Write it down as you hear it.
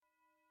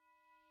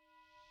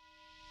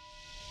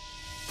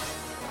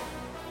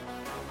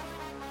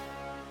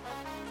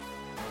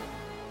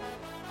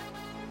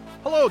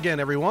Hello again,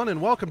 everyone,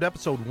 and welcome to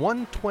episode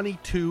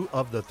 122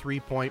 of the 3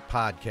 Point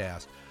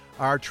Podcast.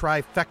 Our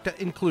trifecta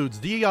includes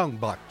the young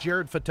buck,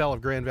 Jared Fattel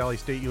of Grand Valley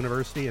State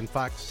University and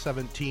Fox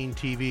 17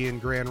 TV in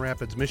Grand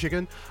Rapids,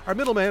 Michigan. Our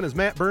middleman is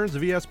Matt Burns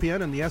of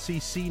ESPN and the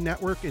SEC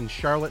Network in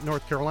Charlotte,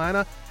 North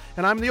Carolina.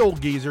 And I'm the old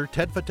geezer,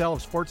 Ted Fattel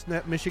of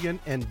Sportsnet Michigan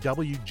and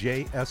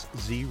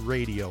WJSZ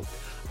Radio.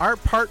 Our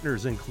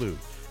partners include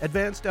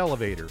Advanced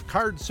Elevator,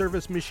 Card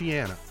Service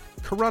Michiana,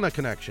 Corunna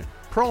Connection,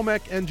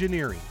 Promec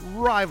Engineering,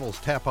 Rivals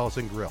Tap House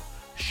and Grill,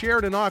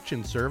 Sheridan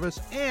Auction Service,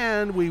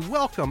 and we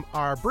welcome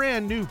our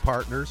brand new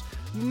partners,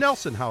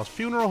 Nelson House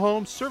Funeral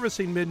Home,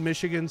 servicing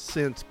Mid-Michigan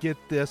since, get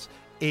this,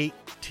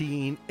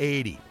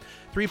 1880.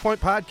 3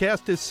 Point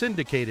Podcast is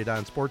syndicated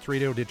on Sports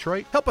Radio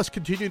Detroit. Help us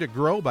continue to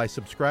grow by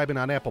subscribing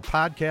on Apple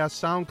Podcasts,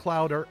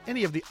 SoundCloud, or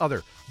any of the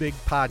other big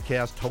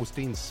podcast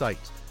hosting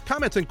sites.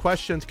 Comments and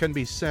questions can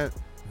be sent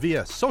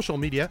via social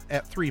media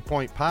at 3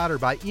 Point Pod or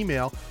by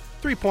email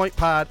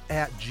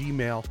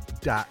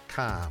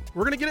 3pointpod@gmail.com.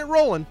 We're going to get it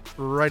rolling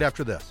right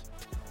after this.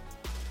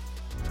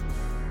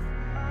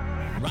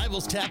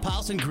 Rivals Tap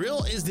House and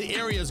Grill is the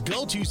area's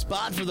go-to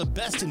spot for the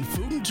best in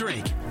food and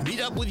drink.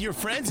 Meet up with your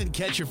friends and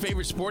catch your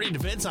favorite sporting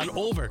events on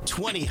over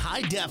 20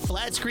 high-def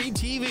flat-screen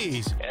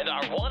TVs. And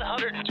our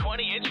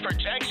 120-inch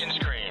projection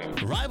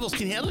screen. Rivals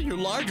can handle your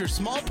large or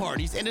small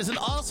parties and is an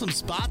awesome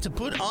spot to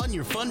put on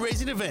your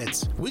fundraising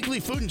events.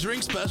 Weekly food and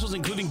drink specials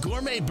including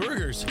gourmet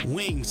burgers,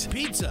 wings,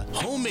 pizza,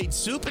 homemade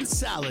soup, and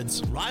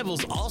salads.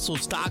 Rivals also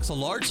stocks a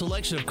large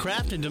selection of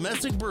craft and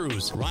domestic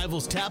brews.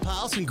 Rivals Tap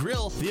House and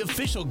Grill, the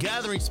official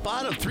gathering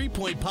spot of 3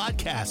 Point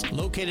Podcast,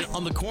 located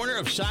on the corner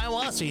of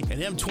Shiawassee and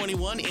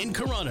M21 in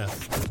Corunna.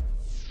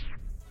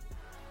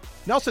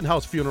 Nelson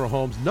House Funeral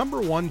Home's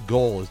number one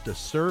goal is to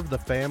serve the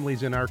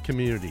families in our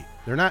community.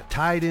 They're not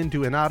tied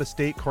into an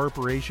out-of-state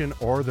corporation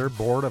or their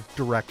board of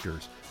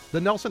directors.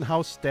 The Nelson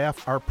House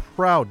staff are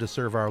proud to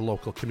serve our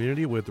local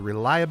community with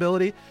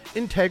reliability,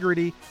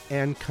 integrity,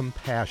 and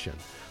compassion.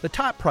 The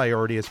top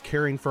priority is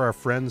caring for our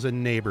friends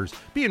and neighbors,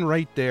 being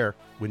right there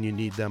when you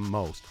need them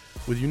most.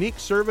 With unique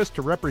service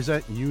to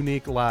represent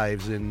unique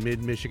lives in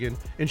Mid-Michigan,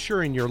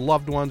 ensuring your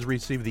loved ones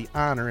receive the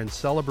honor and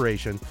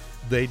celebration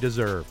they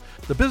deserve.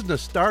 The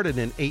business started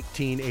in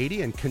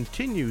 1880 and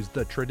continues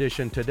the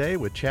tradition today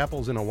with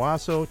chapels in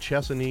Owasso,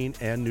 Chesaning,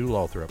 and New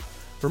Lothrop.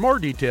 For more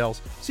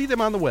details, see them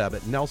on the web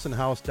at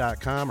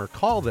nelsonhouse.com or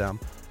call them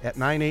at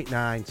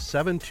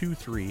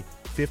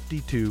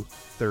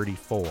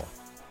 989-723-5234.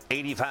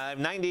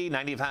 8590,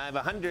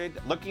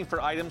 9500. Looking for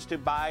items to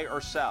buy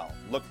or sell?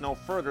 Look no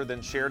further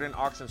than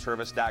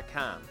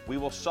SheridanAuctionService.com. We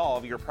will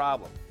solve your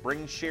problem.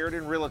 Bring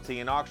Sheridan Realty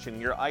and auction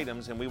your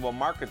items and we will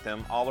market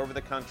them all over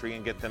the country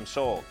and get them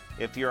sold.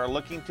 If you are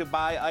looking to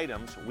buy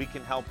items, we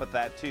can help with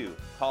that too.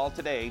 Call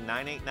today,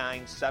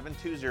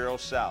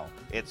 989-720-SELL.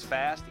 It's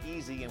fast,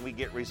 easy, and we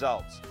get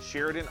results.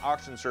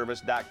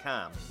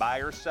 SheridanAuctionService.com. Buy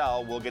or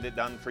sell, we'll get it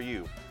done for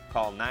you.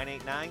 Call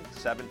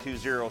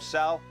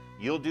 989-720-SELL.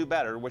 You'll do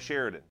better with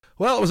Sheridan.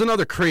 Well, it was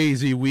another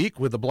crazy week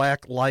with the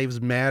Black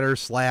Lives Matter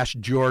 /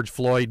 George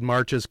Floyd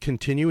marches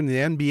continuing. The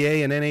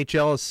NBA and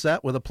NHL is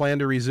set with a plan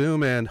to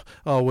resume, and,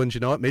 oh, wouldn't you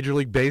know it, Major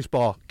League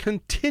Baseball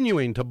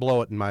continuing to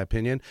blow it, in my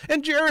opinion.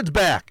 And Jared's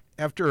back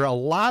after a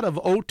lot of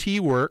OT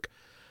work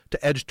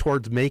to edge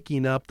towards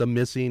making up the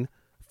missing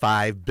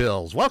 5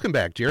 bills. Welcome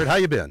back, Jared. How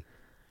you been?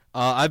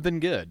 I've been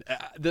good.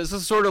 This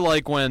is sort of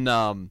like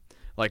when...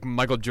 like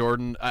Michael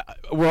Jordan,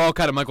 we're all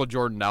kind of Michael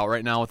Jordan out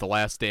right now with The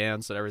Last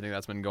Dance and everything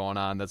that's been going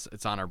on.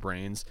 It's on our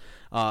brains.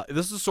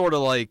 This is sort of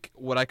like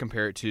what I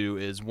compare it to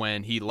is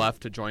when he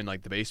left to join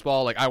like the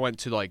baseball. Like I went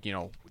to like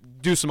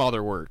do some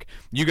other work.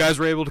 You guys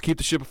were able to keep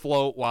the ship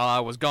afloat while I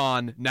was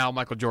gone. Now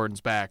Michael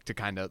Jordan's back to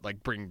kind of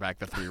like bring back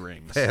the 3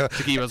 rings to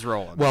keep us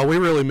rolling. Well, we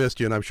really missed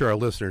you, and I'm sure our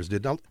listeners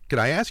did. Now, could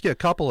I ask you a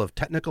couple of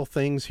technical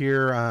things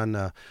here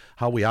on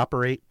how we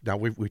operate? Now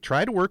we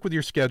try to work with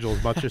your schedule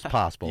as much as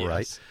possible, yes.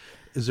 Right?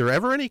 Is there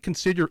ever any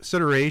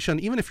consideration,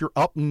 even if you're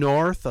up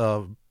north,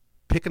 of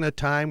picking a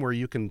time where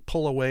you can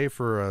pull away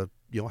for a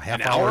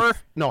half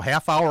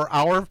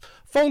hour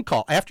phone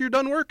call after you're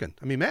done working?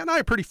 I mean, Matt and I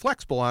are pretty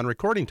flexible on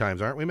recording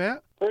times, aren't we,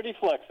 Matt? Pretty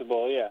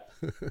flexible, yeah.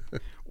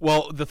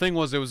 Well, the thing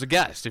was, it was a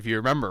guest, if you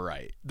remember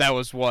right. That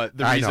was what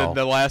the reason know.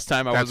 the last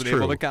time I That's wasn't true.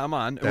 able to come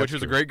on, which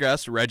was a great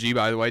guest. Reggie,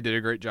 by the way, did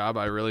a great job.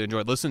 I really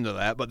enjoyed listening to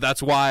that, but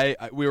that's why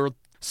we were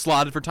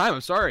slotted for time.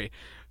 I'm sorry.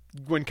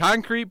 When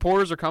concrete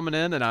pours are coming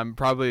in, and I'm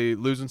probably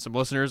losing some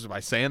listeners by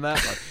saying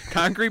that, but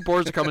concrete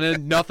pours are coming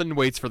in, nothing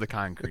waits for the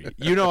concrete.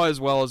 You know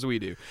as well as we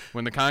do.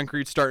 When the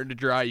concrete's starting to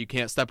dry, you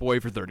can't step away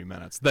for 30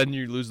 minutes. Then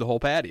you lose the whole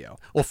patio.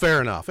 Well,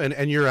 fair enough.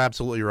 And you're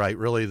absolutely right.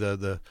 Really,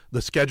 the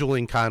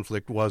scheduling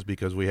conflict was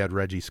because we had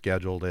Reggie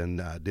scheduled and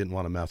didn't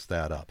want to mess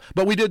that up.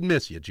 But we did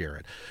miss you,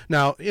 Jared.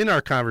 Now, in our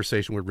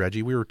conversation with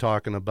Reggie, we were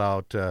talking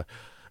about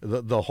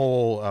the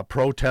whole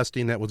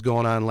protesting that was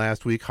going on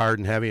last week, hard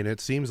and heavy, and it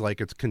seems like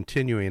it's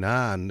continuing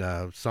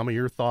on. Some of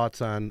your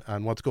thoughts on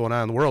what's going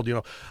on in the world.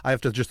 I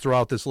have to just throw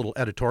out this little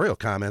editorial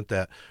comment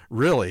that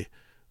really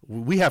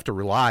we have to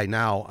rely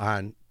now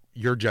on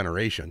your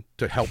generation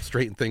to help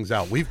straighten things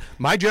out.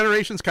 My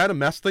generation's kind of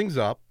messed things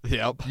up.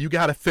 Yep. You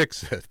got to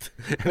fix it.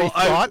 Any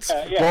thoughts?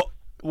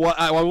 Well,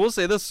 I will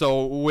say this.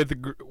 So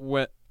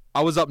when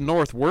I was up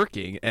north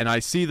working, and I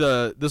see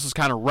this was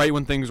kind of right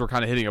when things were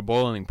kind of hitting a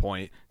boiling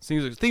point.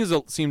 Things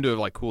seem to have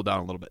like cooled down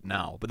a little bit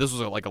now, but this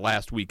was like a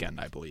last weekend,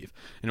 I believe,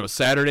 and it was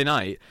Saturday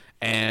night.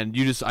 And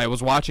I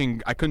was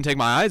watching. I couldn't take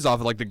my eyes off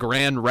of like the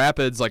Grand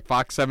Rapids, like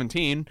Fox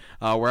 17,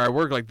 where I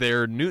work, like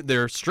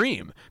their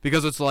stream,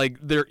 because it's like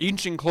they're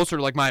inching closer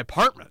to like my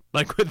apartment,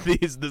 like with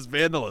this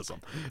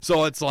vandalism.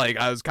 So it's like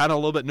I was kind of a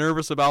little bit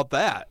nervous about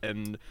that,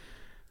 and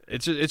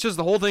it's just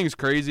the whole thing's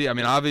crazy. I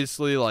mean,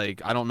 obviously,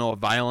 like I don't know if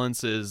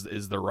violence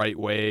is the right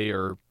way,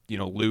 or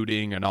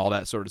looting and all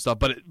that sort of stuff,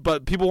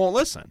 but people won't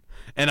listen.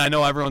 And I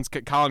know Colin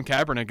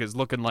Kaepernick is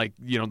looking like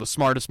the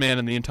smartest man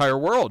in the entire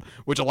world,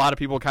 which a lot of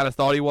people kind of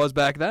thought he was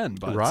back then.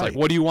 But It's like,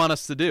 what do you want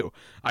us to do?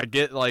 I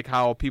get like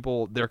how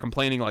they're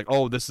complaining like,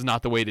 oh, this is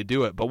not the way to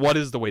do it. But what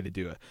is the way to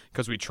do it?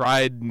 Because we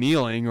tried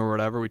kneeling or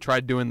whatever, we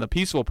tried doing the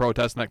peaceful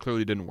protest, and that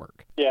clearly didn't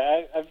work.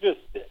 Yeah, I've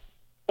just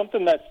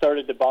something that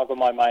started to boggle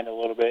my mind a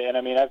little bit, and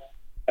I mean I've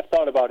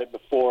thought about it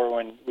before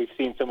when we've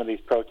seen some of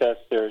these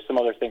protests or some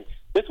other things.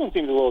 This one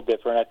seems a little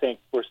different. I think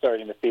we're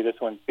starting to see this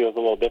one feels a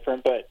little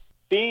different. But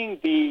seeing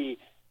the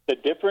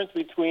difference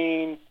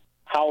between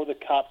how the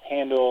cops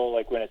handle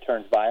like when it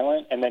turns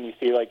violent, and then you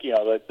see like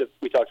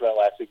we talked about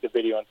last week the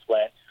video in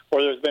Flint,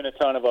 or there's been a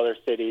ton of other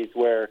cities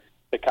where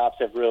the cops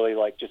have really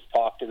like just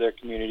talked to their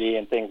community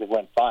and things have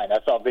went fine. I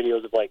saw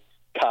videos of like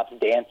cops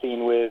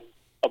dancing with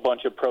a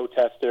bunch of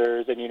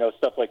protesters and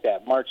stuff like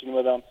that, marching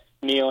with them,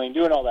 kneeling,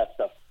 doing all that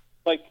stuff.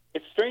 Like,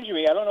 it's strange to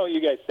me. I don't know what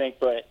you guys think,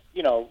 but,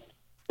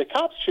 the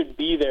cops should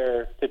be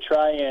there to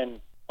try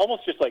and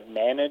almost just, like,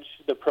 manage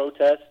the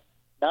protest,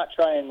 not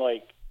try and,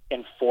 like,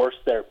 enforce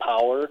their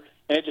power.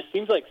 And it just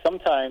seems like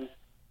sometimes,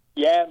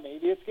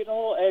 maybe it's getting a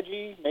little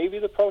edgy. Maybe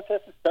the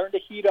protest is starting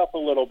to heat up a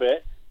little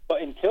bit.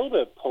 But until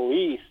the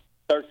police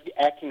starts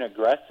acting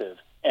aggressive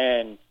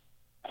and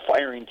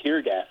firing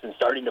tear gas and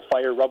starting to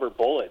fire rubber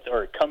bullets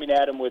or coming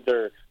at them with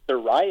their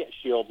riot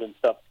shields and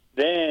stuff,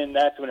 then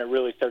that's when it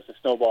really starts to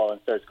snowball and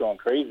starts going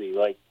crazy.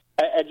 Like,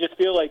 I just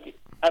feel like,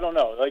 I don't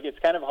know, like it's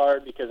kind of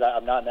hard because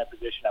I'm not in that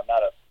position.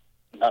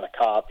 I'm not a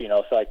cop,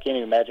 so I can't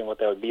even imagine what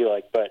that would be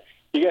like. But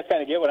you guys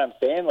kind of get what I'm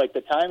saying? Like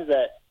the times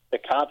that the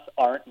cops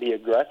aren't the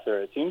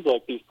aggressor, it seems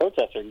like these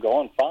protests are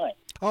going fine.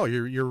 Oh,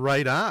 you're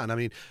right on. I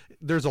mean,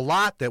 there's a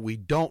lot that we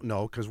don't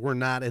know because we're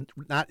not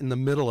in the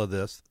middle of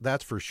this.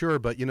 That's for sure.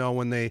 But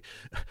when I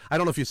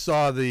don't know if you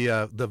saw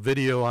the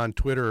video on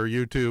Twitter or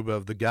YouTube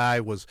of the guy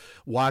was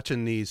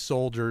watching these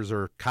soldiers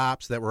or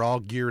cops that were all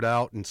geared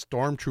out in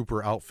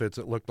stormtrooper outfits.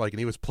 It looked like, and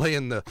he was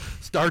playing the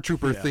Star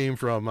Trooper theme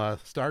from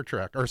Star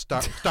Trek or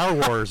Star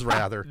Wars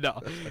rather. No,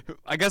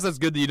 I guess that's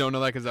good that you don't know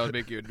that because that would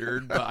make you a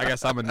nerd. But I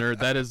guess I'm a nerd.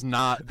 That is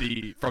not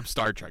from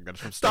Star Trek. That's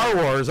from Star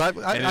Wars. I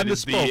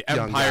misspoke. The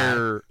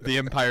Empire. The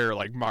Empire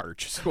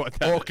March is what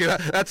that okay,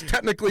 that's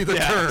technically the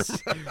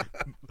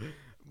term.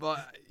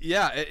 But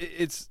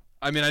it's.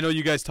 I mean, I know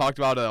you guys talked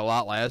about it a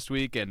lot last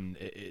week, and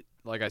it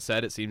like I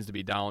said, it seems to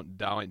be dying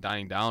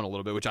down a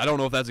little bit, which I don't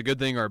know if that's a good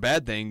thing or a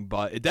bad thing,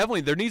 but it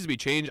definitely there needs to be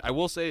change. I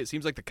will say it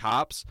seems like the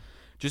cops,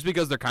 just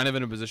because they're kind of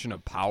in a position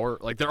of power,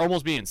 like they're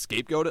almost being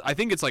scapegoated. I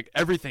think it's like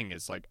everything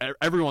is like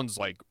everyone's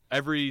like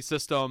every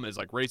system is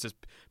like racist.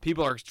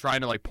 People are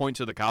trying to like point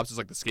to the cops as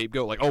like the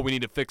scapegoat, like, oh, we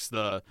need to fix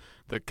the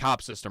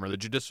cop system or the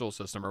judicial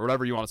system or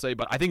whatever you want to say.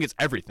 But I think it's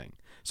everything.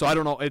 So I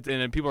don't know,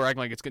 and people are acting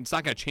like it's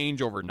not going to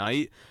change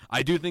overnight.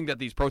 I do think that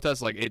these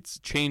protests, like it's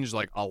changed,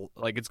 like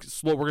it's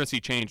slow. We're going to see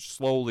change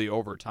slowly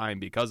over time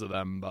because of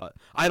them. But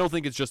I don't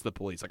think it's just the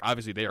police. Like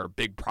obviously they are a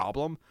big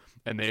problem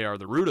and they are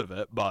the root of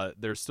it. But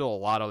there's still a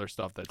lot of other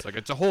stuff that's like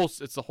it's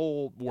the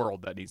whole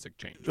world that needs to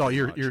change. Oh,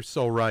 you're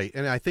so right,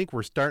 and I think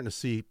we're starting to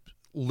see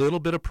little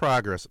bit of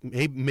progress.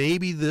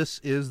 Maybe this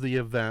is the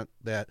event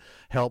that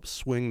helps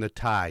swing the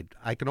tide.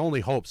 I can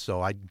only hope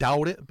so. I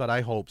doubt it, but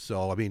I hope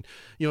so. I mean,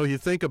 you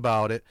think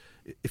about it.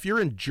 If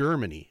you're in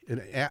Germany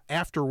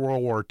after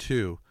World War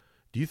II,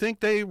 do you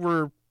think they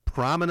were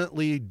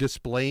prominently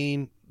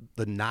displaying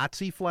the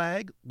Nazi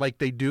flag like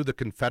they do the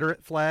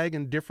Confederate flag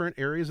in different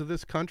areas of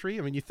this country?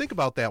 I mean, you think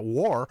about that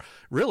war,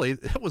 really,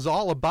 it was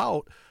all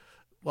about,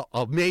 well,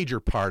 a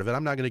major part of it,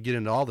 I'm not going to get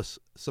into all the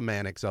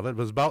semantics of it,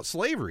 was about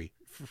slavery.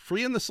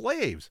 Freeing the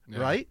slaves,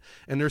 right?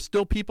 And there's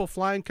still people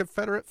flying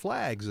Confederate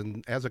flags.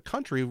 And as a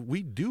country,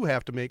 we do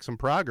have to make some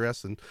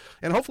progress. And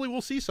hopefully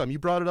we'll see some. You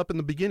brought it up in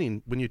the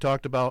beginning when you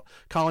talked about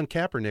Colin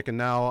Kaepernick and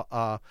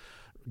now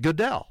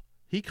Goodell.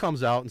 He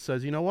comes out and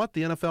says, you know what?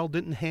 The NFL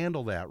didn't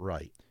handle that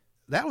right.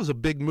 That was a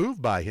big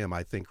move by him,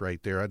 I think,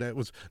 right there. And it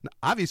was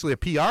obviously a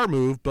PR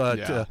move,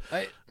 but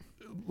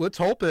let's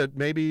hope that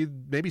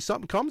maybe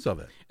something comes of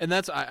it. And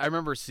that's I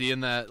remember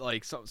seeing that,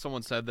 like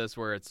someone said this,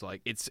 where it's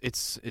like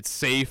it's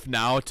safe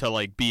now to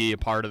like be a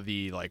part of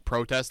the like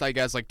protest, I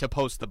guess, like to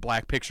post the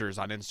black pictures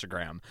on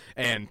Instagram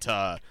and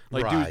to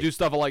like do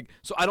stuff like,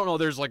 so I don't know,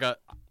 there's like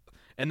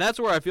and that's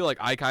where I feel like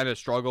I kind of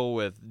struggle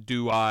with,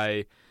 do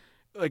I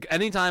like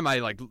anytime I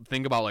like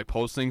think about like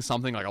posting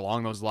something like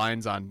along those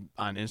lines on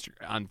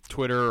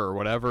Twitter or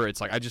whatever,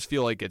 it's like I just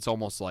feel like it's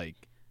almost like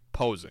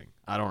posing.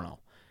 I don't know.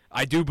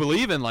 I do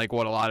believe in like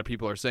what a lot of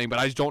people are saying, but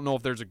I just don't know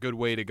if there's a good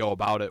way to go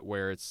about it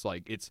where it's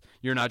like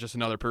you're not just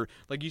another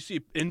like you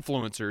see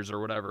influencers or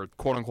whatever,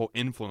 quote unquote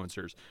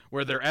influencers,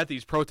 where they're at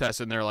these protests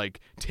and they're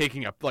like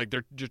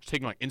they're just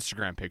taking like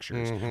Instagram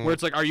pictures, where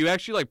it's like, are you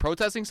actually like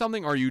protesting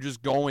something, or are you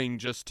just going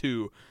just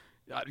to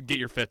get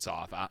your fits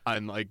off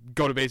and like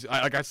go to basic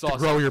like I saw to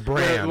grow your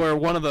brand where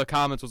one of the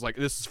comments was like,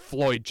 this is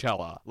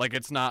Floyd-Chella, like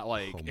it's not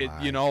like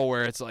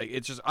where it's like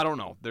it's just I don't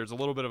know, there's a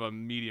little bit of a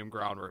medium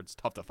ground where it's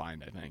tough to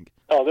find, I think.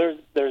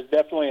 There's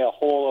definitely a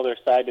whole other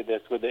side to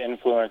this with the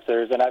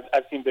influencers, and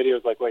I've seen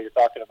videos like what you're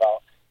talking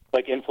about,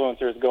 like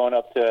influencers going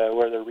up to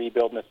where they're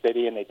rebuilding a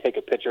city and they take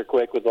a picture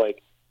quick with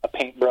like a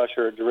paintbrush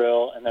or a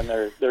drill, and then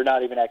they're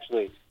not even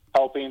actually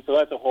helping. So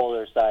that's a whole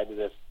other side to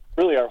this.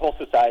 Really, our whole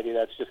society,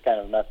 that's just kind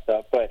of messed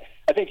up. But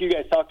I think you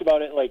guys talked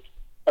about it,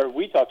 or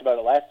we talked about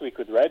it last week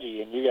with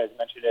Reggie, and you guys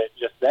mentioned it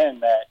just then,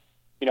 that,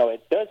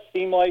 it does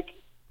seem like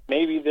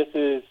maybe this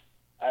is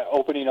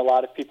opening a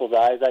lot of people's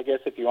eyes, I guess,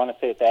 if you want to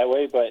say it that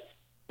way. But,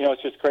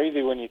 it's just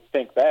crazy when you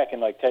think back,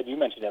 and like Ted, you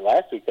mentioned it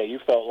last week, that you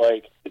felt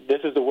like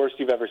this is the worst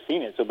you've ever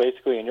seen it. So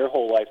basically in your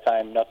whole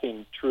lifetime,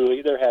 nothing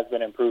truly, there has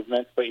been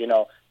improvements, but,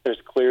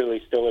 there's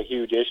clearly still a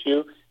huge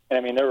issue. And,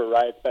 I mean, there were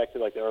riots back to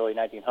like the early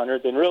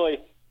 1900s, and really,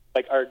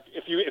 like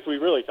if we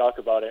really talk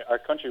about it, our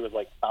country was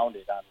like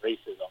founded on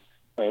racism.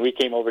 I mean, we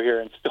came over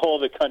here and stole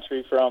the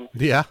country from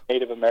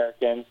Native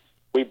Americans.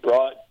 We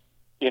brought,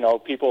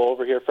 people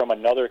over here from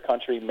another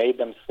country, made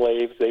them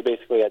slaves. They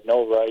basically had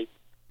no rights,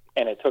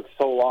 and it took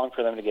so long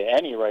for them to get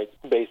any rights,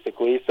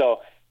 basically.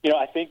 So,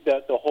 I think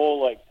that the whole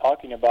like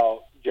talking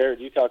about, Jared,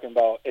 you talking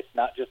about it's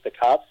not just the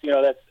cops.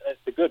 That's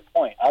a good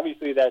point.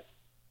 Obviously, that's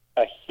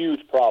a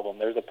huge problem.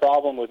 There's a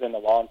problem within the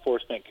law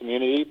enforcement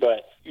community,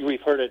 but we've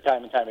heard it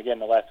time and time again in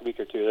the last week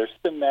or two. There's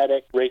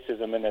systematic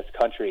racism in this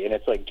country, and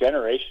it's like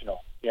generational.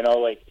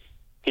 Like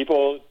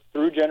people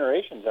through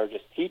generations are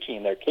just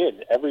teaching their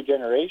kids, every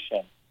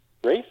generation,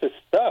 racist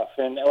stuff.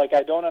 And like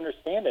I don't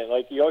understand it.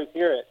 Like you always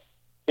hear it,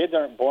 kids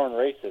aren't born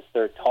racist.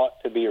 They're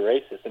taught to be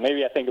racist. And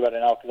maybe I think about it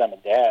now because I'm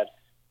a dad,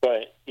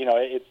 but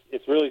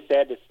it's really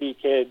sad to see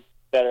kids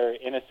that are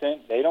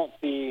innocent. They don't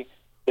see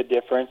the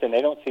difference, and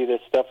they don't see this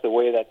stuff the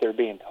way that they're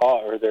being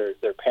taught, or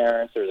their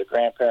parents or their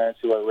grandparents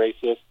who are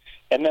racist,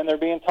 and then they're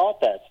being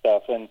taught that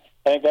stuff. And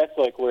I think that's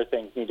like where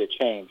things need to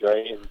change,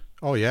 right? And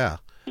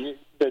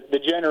the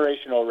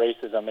generational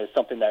racism is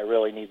something that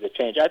really needs to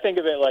change. I think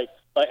of it like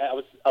I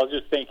was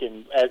just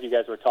thinking as you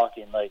guys were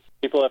talking, like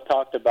people have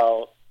talked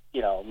about,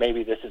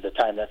 maybe this is the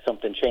time that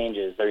something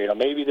changes, or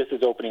maybe this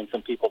is opening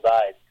some people's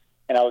eyes.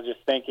 And I was just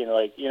thinking,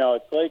 like,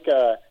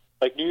 it's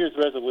like New Year's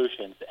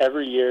resolutions.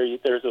 Every year,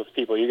 there's those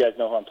people. You guys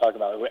know who I'm talking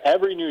about.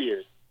 Every New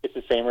Year's, it's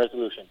the same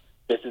resolution.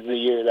 This is the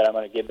year that I'm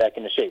going to get back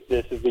into shape.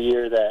 This is the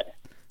year that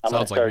I'm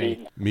going to start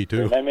eating. Me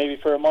too. And then maybe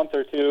for a month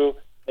or two,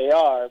 they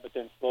are, but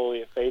then slowly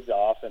it fades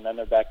off, and then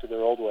they're back to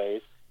their old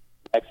ways.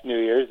 Next New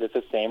Year's, it's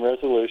the same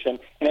resolution.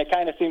 And it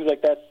kind of seems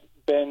like that's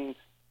been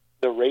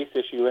the race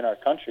issue in our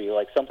country.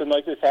 Like something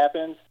like this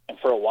happens, and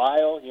for a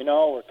while,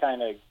 we're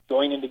kind of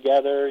joining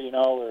together,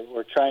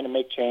 we're trying to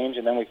make change,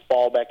 and then we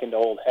fall back into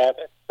old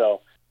habits.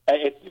 So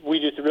we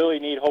just really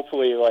need,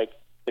 hopefully, like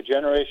the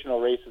generational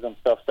racism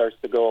stuff starts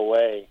to go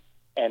away,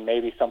 and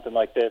maybe something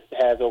like this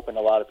has opened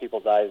a lot of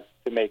people's eyes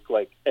to make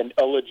like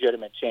a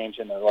legitimate change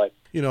in their life.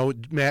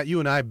 Matt, you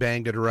and I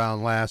banged it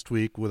around last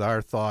week with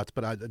our thoughts,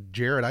 but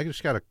Jared, I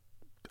just got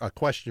a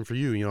question for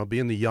you,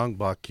 being the young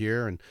buck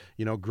here and,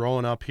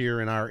 growing up here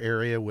in our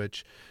area,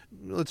 which,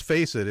 let's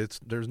face it,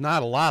 there's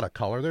not a lot of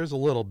color. There's a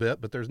little bit,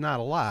 but there's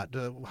not a lot.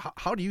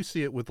 How do you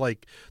see it with,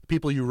 like, the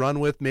people you run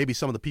with, maybe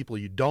some of the people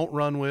you don't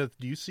run with?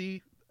 Do you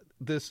see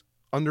this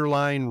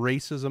underlying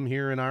racism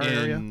here in our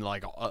area? In,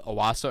 like,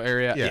 Owasso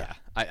area? Yeah.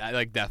 I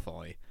like,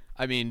 definitely.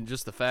 I mean,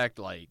 just the fact,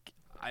 like,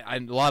 a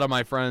lot of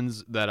my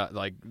friends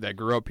that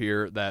grew up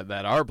here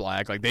that are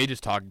black, like they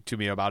just talk to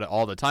me about it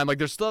all the time. Like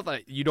there's stuff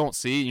that you don't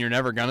see and you're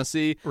never gonna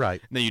see,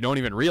 right? And that you don't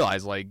even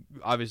realize. Like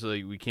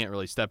obviously we can't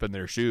really step in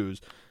their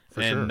shoes,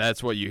 and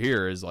that's what you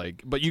hear is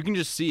like. But you can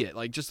just see it,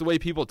 like just the way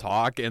people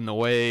talk and the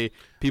way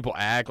people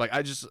act. Like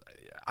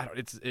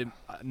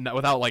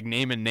without like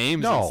naming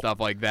names and stuff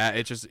like that.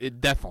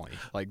 It definitely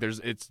like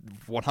it's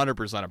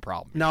 100% a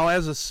problem. Now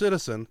as a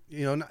citizen,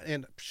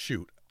 and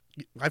shoot,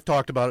 I've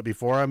talked about it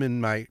before. I'm in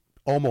my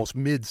almost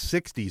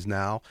mid-60s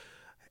now.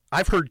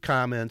 I've heard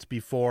comments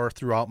before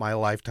throughout my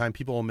lifetime.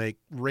 People will make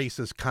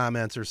racist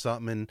comments or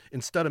something, and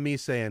instead of me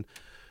saying,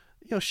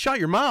 shut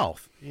your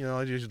mouth,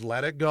 just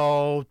let it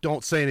go,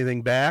 don't say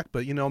anything back.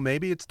 But,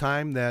 maybe it's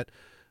time that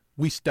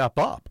we step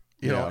up,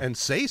 and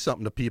say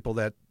something to people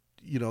that,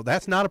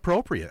 that's not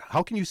appropriate.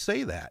 How can you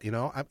say that?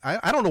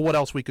 I don't know what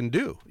else we can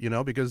do,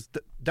 because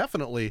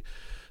definitely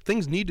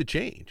things need to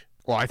change.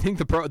 Well, I think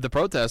the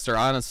protests are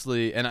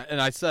honestly, and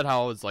I said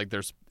how it's like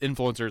there's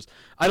influencers.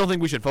 I don't think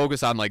we should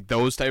focus on like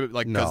those type of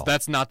because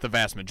that's not the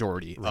vast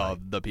majority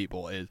of the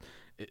people.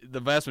 the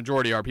vast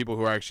majority are people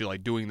who are actually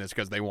like doing this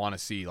because they want to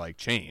see like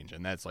change,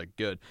 and that's like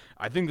good.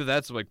 I think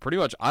that's like pretty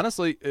much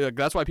honestly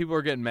that's why people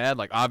are getting mad.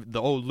 Like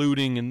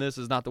looting and this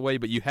is not the way,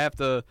 but you have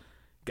to,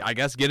 I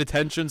guess, get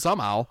attention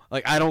somehow.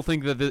 Like I don't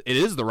think that it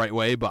is the right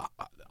way, but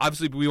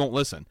obviously we won't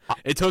listen.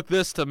 It took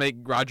this to make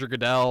Roger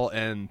Goodell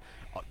and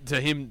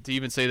to him to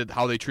even say that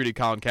how they treated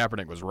Colin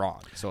Kaepernick was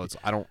wrong. So it's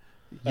I don't.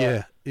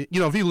 Yeah,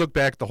 if you look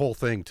back at the whole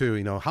thing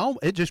too, how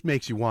it just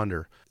makes you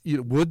wonder.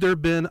 Would there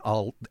have been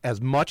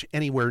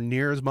anywhere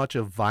near as much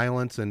of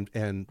violence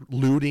and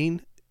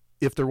looting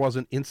if there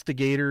wasn't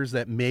instigators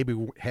that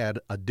maybe had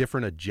a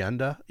different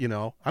agenda?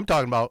 I'm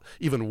talking about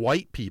even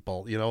white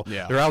people.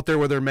 Yeah. They're out there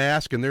with their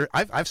mask, and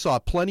I've saw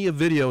plenty of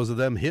videos of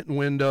them hitting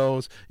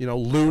windows,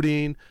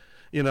 looting.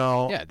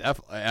 Yeah,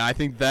 definitely. And I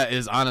think that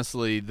is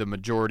honestly the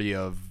majority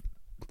of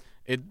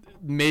it.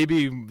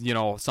 Maybe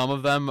some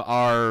of them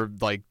are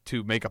like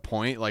to make a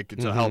point, like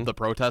to help the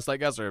protest, I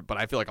guess. But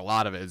I feel like a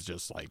lot of it is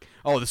just like,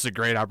 oh, this is a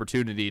great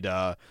opportunity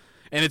to.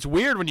 And it's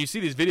weird when you see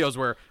these videos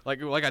where,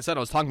 like I said,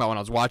 I was talking about when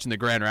I was watching the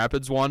Grand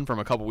Rapids one from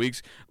a couple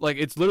weeks. Like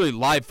it's literally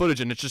live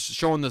footage, and it's just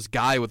showing this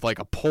guy with like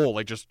a pole,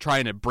 like just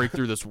trying to break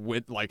through this.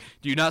 Like,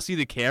 do you not see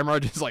the camera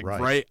just like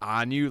right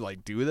on you?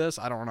 Like, do this?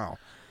 I don't know.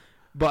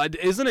 But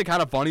isn't it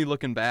kind of funny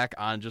looking back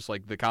on just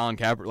like the Colin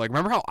Kaepernick? Like,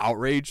 remember how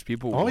outraged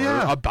people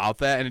were about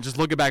that? And just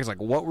looking back, it's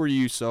like, what were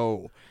you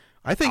so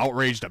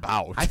outraged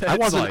about? I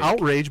wasn't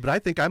outraged, but I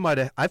think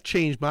I've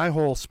changed my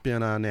whole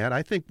spin on that.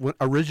 I think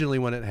originally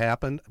when it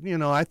happened,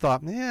 I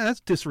thought,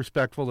 that's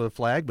disrespectful to the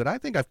flag. But I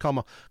think I've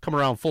come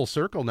around full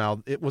circle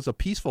now. It was a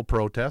peaceful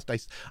protest.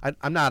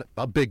 I'm not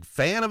a big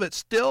fan of it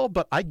still,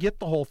 but I get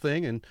the whole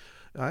thing, and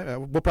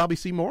we'll probably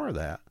see more of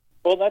that.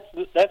 Well,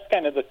 that's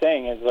kind of the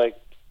thing is like,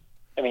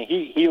 I mean,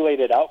 he laid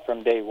it out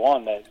from day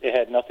one that it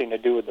had nothing to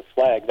do with the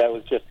flag. That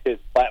was just his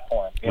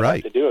platform,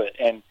 to do it,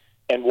 and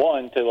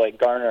to like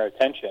garner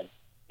attention.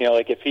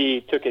 Like if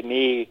he took a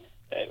knee,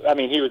 I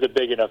mean, he was a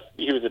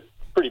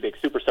pretty big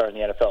superstar in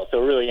the NFL.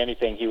 So really,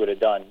 anything he would have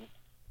done,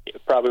 it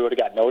probably would have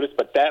got noticed.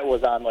 But that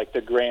was on like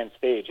the grand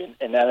stage in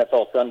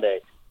NFL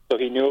Sunday, so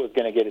he knew it was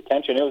going to get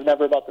attention. It was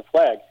never about the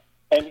flag.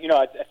 And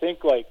I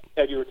think like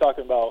Ed, you were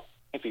talking about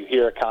if you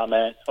hear a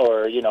comment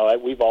or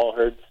we've all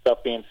heard stuff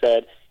being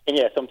said. And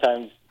yeah,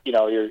 sometimes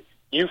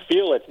you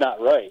feel it's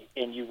not right,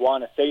 and you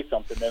want to say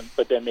something,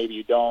 but then maybe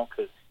you don't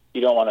because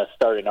you don't want to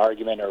start an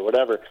argument or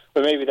whatever.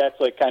 But maybe that's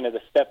like kind of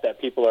the step that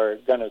people are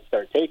going to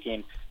start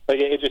taking. But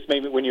it just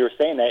made me, when you were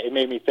saying that, it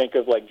made me think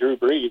of like Drew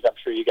Brees. I'm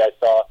sure you guys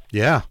saw.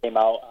 Yeah. Came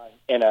out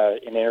in an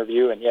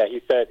interview, and yeah,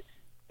 he said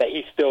that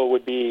he still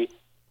would be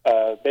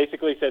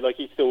basically said like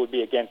he still would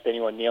be against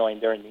anyone kneeling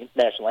during the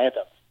national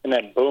anthem. And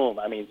then boom,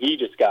 I mean, he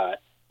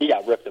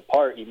got ripped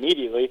apart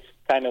immediately.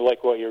 Kind of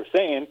like what you were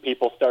saying,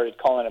 people started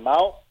calling him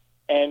out,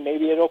 and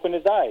maybe it opened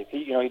his eyes.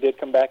 He did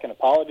come back and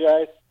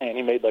apologize, and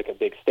he made like a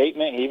big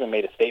statement. He even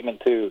made a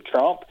statement to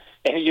Trump,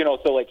 and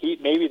so like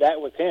maybe that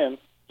was him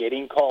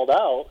getting called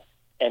out,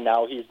 and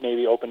now he's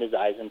maybe opened his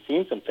eyes and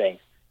seen some things.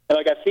 And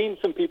like I've seen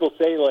some people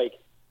say like,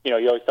 you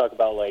always talk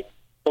about like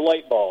the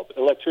light bulb,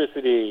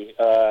 electricity,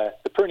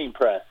 the printing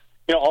press,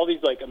 all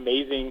these like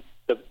amazing,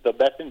 the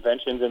best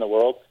inventions in the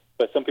world.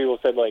 But some people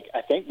said, like,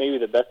 I think maybe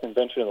the best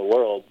invention in the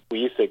world, we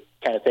used to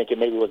kind of think it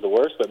maybe was the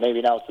worst, but maybe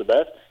now it's the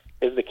best,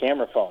 is the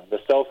camera phone, the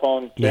cell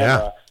phone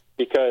camera,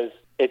 because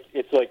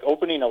it's like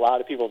opening a lot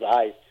of people's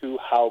eyes to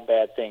how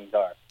bad things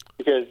are.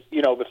 Because,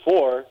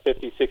 before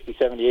 50, 60,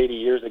 70, 80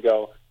 years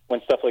ago,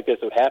 when stuff like this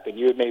would happen,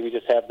 you would maybe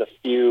just have the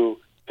few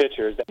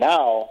pictures.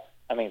 Now,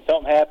 I mean,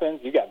 something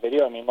happens, you got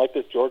video. I mean, like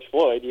this George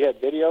Floyd, you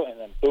had video, and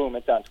then boom,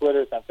 it's on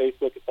Twitter, it's on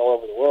Facebook, it's all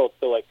over the world.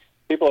 So, like,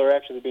 people are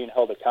actually being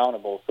held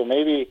accountable. So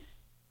maybe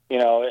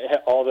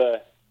all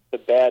the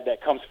bad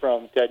that comes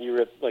from Ted, you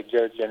rip like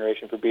Jared's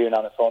generation for being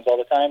on the phones all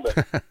the time,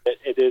 but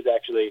it is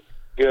actually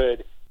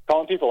good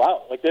calling people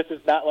out. Like this is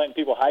not letting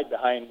people hide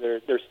behind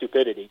their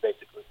stupidity,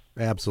 basically.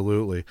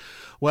 Absolutely.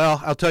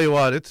 Well, I'll tell you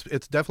what,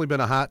 it's definitely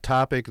been a hot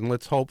topic, and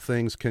let's hope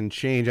things can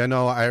change. I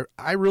know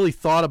I really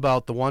thought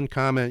about the one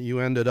comment you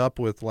ended up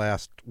with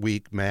last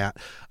week, Matt.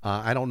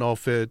 I don't know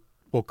if it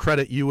will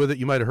credit you with it.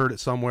 You might have heard it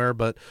somewhere,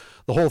 but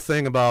the whole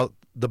thing about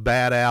the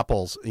bad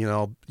apples, you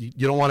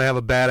don't want to have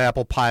a bad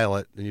apple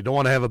pilot, and you don't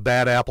want to have a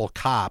bad apple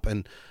cop.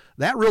 And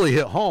that really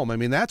hit home. I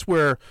mean, that's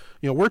where,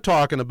 we're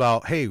talking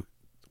about, hey,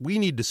 we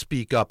need to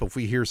speak up if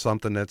we hear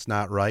something that's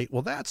not right.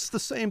 Well, that's the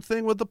same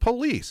thing with the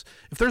police.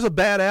 If there's a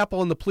bad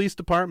apple in the police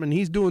department, and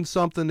he's doing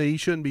something that he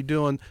shouldn't be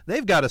doing,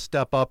 they've got to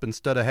step up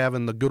instead of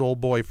having the good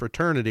old boy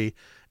fraternity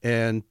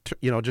and,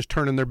 just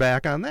turning their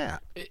back on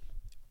that.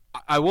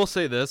 I will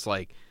say this,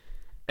 like,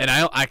 and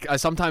I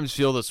sometimes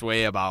feel this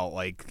way about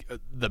like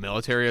the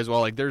military as well.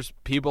 Like there's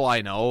people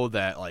I know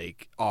that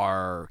like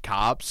are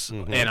cops,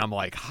 and I'm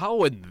like,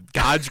 how in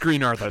God's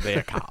green earth are they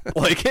a cop?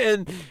 Like,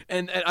 and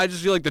I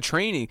just feel like the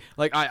training.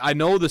 Like I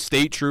know the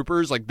state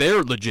troopers, like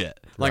they're legit.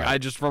 Like I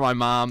just from my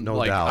mom, no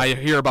like doubt. I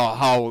hear about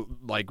how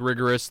like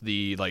rigorous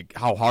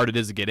how hard it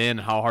is to get in,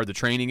 how hard the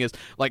training is.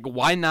 Like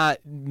why not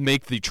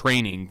make the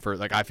training for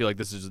like I feel like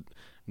this is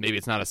maybe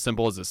it's not as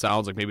simple as it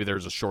sounds. Like maybe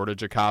there's a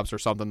shortage of cops or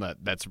something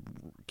that's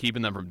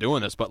keeping them from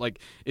doing this. But like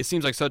it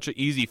seems like such an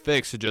easy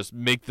fix to just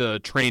make the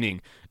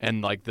training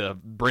and like the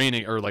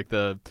braining or like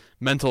the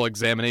mental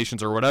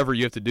examinations or whatever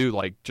you have to do,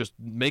 like just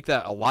make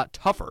that a lot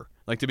tougher.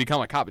 Like to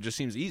become a cop, it just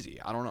seems easy.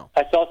 I don't know.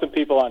 I saw some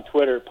people on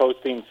Twitter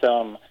posting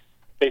some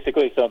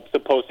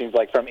postings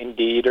like from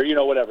Indeed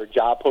or, whatever,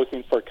 job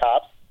postings for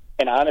cops.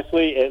 And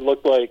honestly, it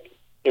looked like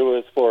it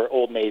was for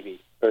Old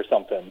Navy or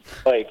something.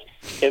 Like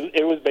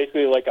it was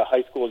basically like a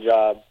high school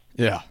job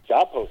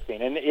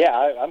posting. And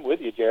yeah, I'm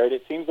with you, Jared.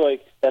 It seems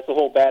like that's the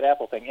whole Bad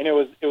Apple thing. And it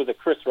was a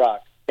Chris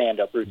Rock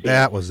stand-up routine.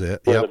 That was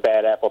it. Where the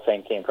Bad Apple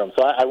thing came from.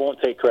 So I won't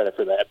take credit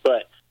for that.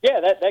 But yeah,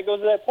 that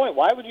goes to that point.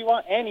 Why would you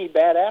want any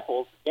bad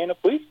apples in a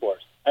police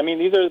force? I mean,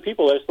 these are the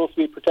people that are supposed to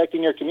be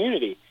protecting your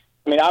community.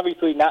 I mean,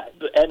 obviously, not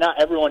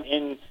everyone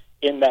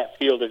in that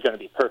field is going to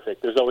be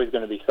perfect. There's always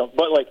going to be some,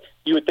 but like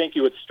you would think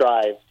you would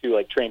strive to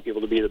like train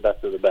people to be the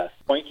best of the best.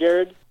 Point,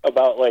 Jared,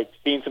 about like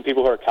seeing some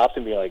people who are cops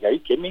and being like, "Are you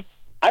kidding me?"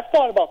 I've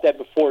thought about that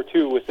before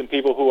too with some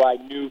people who I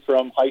knew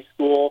from high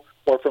school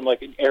or from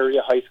like an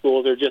area high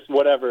schools or just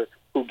whatever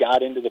who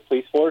got into the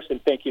police force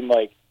and thinking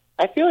like,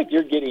 I feel like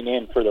you're getting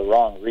in for the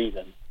wrong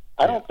reason.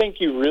 I don't think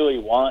you really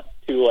want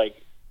to like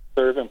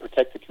serve and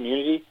protect the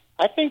community.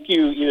 I think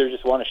you either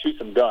just want to shoot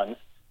some guns,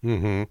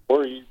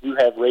 or you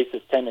have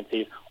racist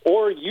tendencies,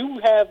 or you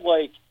have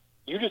like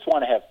you just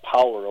want to have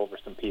power over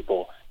some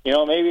people.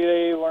 Maybe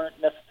they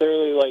weren't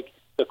necessarily like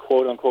the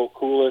quote unquote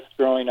coolest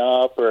growing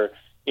up, or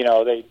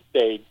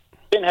they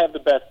didn't have the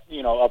best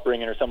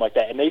upbringing or something like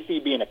that, and they see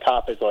being a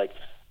cop as like,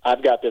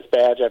 I've got this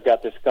badge, I've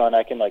got this gun,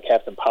 I can like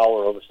have some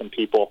power over some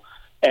people.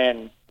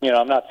 And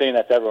I'm not saying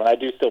that's everyone. I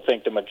do still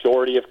think the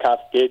majority of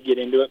cops did get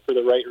into it for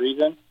the right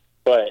reason,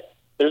 but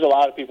there's a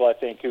lot of people I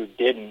think who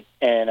didn't,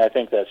 and I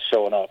think that's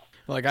showing up.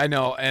 Like I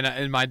know,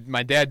 and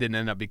my dad didn't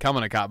end up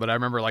becoming a cop, but I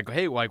remember like,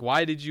 hey, like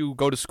why did you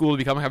go to school to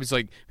become a cop? He's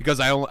like, because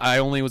I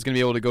only was going to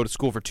be able to go to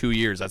school for 2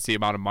 years. That's the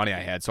amount of money I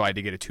had, so I had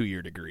to get a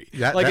 2-year degree.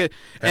 That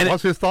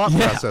was his thought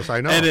process.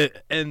 I know.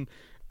 And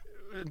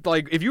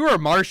like if you were a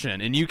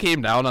Martian and you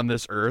came down on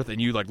this Earth and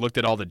you like looked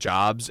at all the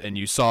jobs and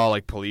you saw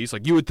like police,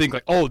 like you would think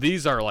like, oh,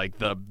 these are like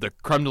the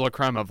creme de la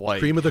creme of like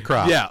cream of the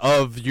crop. Yeah,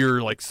 of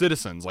your like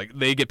citizens. Like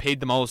they get paid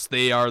the most,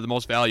 they are the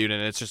most valued,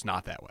 and it's just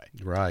not that way.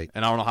 Right.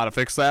 And I don't know how to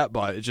fix that,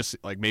 but it's just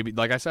like maybe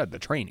like I said, the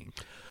training.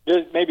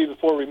 Just maybe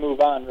before we move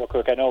on real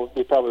quick, I know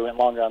we probably went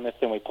longer on this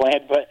than we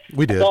planned, but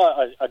we did. I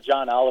saw a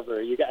John Oliver.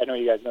 I know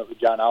you guys know who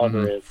John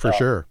Oliver is. For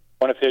sure.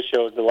 One of his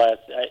shows,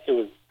 it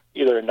was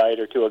either a night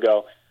or two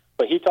ago,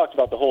 but he talked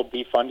about the whole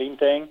defunding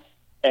thing,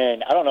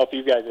 and I don't know if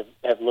you guys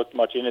have looked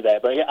much into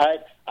that, but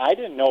I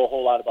didn't know a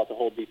whole lot about the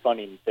whole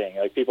defunding thing.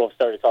 Like, people have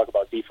started to talk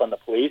about defund the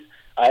police.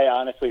 I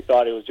honestly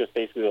thought it was just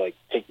basically, like,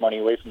 take money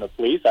away from the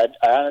police. I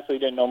honestly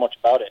didn't know much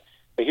about it.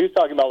 But he was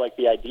talking about, like,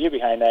 the idea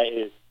behind that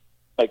is,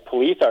 like,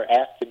 police are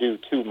asked to do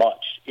too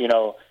much.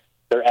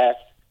 They're asked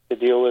to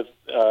deal with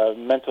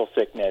mental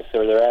sickness,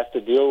 or they're asked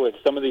to deal with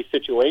some of these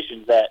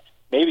situations that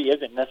maybe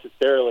isn't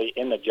necessarily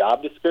in the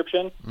job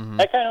description. Mm-hmm.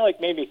 That kind of like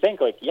made me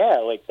think like, yeah,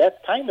 like that's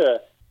kind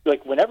of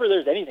like whenever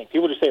there's anything,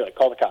 people just say like,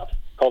 call the cops,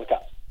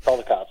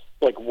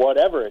 like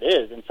whatever it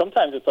is. And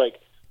sometimes it's like,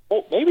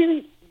 well, maybe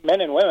these men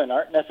and women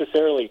aren't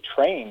necessarily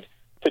trained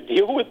to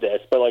deal with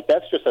this, but like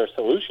that's just our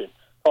solution.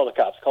 Call the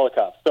cops.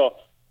 So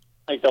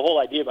like the whole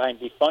idea behind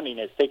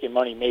defunding is taking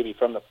money maybe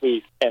from the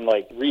police and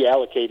like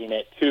reallocating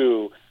it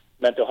to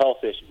mental health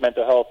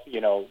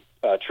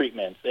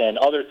treatments and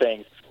other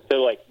things to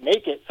like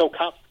make it so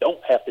cops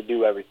don't have to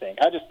do everything.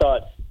 I just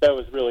thought that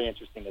was really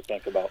interesting to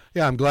think about.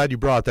 Yeah, I'm glad you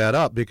brought that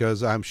up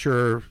because I'm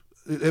sure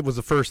it was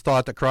the first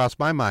thought that crossed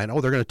my mind.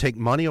 Oh, they're going to take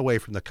money away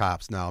from the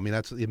cops now. I mean,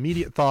 that's the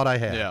immediate thought I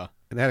had. Yeah.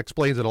 And that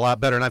explains it a lot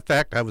better. And in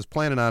fact, I was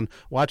planning on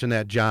watching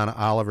that John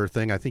Oliver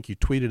thing. I think you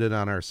tweeted it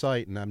on our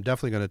site, and I'm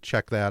definitely going to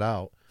check that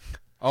out.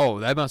 Oh,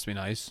 that must be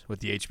nice with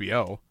the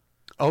HBO.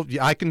 Oh,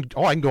 yeah, I can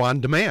go on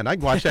demand. I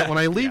can watch that when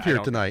I leave here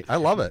tonight. I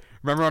love it.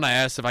 Remember when I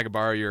asked if I could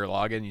borrow your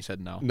login? You said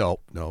no.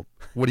 No.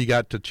 What do you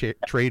got to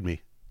trade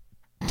me?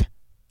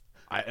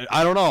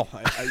 I don't know.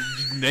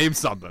 Name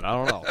something. I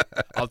don't know.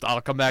 I'll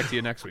come back to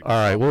you next week. All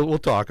right, we'll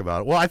talk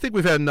about it. Well, I think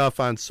we've had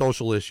enough on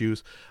social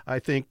issues. I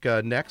think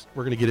next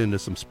we're going to get into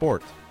some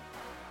sports.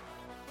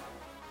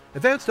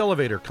 Advanced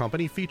Elevator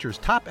Company features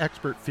top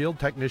expert field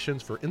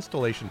technicians for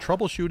installation,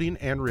 troubleshooting,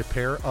 and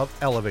repair of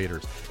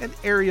elevators. An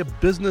area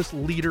business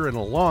leader and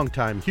a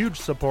longtime huge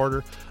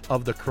supporter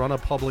of the Corunna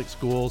Public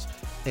Schools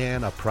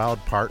and a proud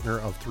partner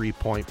of 3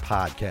 Point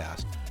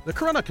Podcast. The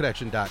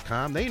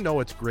CorunnaConnection.com, they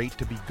know it's great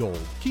to be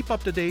gold. Keep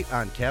up to date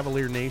on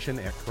Cavalier Nation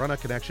at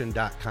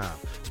CorunnaConnection.com.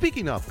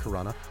 Speaking of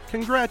Corunna,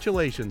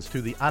 congratulations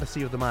to the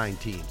Odyssey of the Mind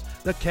teams.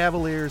 The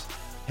Cavaliers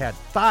had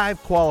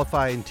 5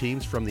 qualifying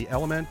teams from the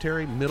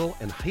elementary, middle,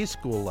 and high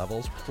school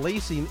levels,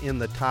 placing in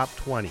the top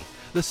 20.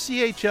 The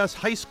CHS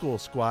high school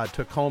squad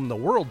took home the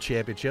World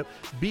Championship,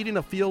 beating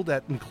a field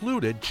that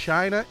included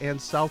China and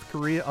South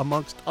Korea,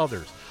 amongst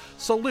others.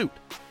 Salute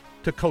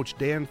to Coach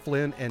Dan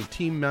Flynn and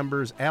team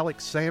members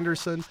Alex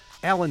Sanderson,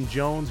 Alan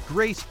Jones,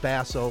 Grace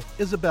Basso,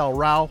 Isabel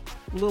Rao,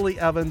 Lily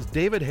Evans,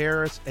 David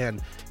Harris,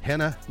 and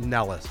Henna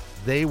Nellis.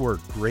 They were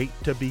great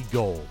to be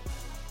gold.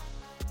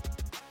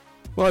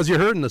 Well, as you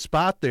heard in the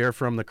spot there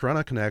from the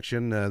Corunna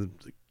Connection,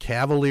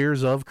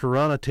 Cavaliers of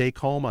Corunna take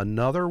home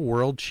another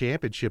world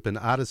championship in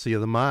Odyssey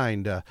of the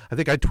Mind. I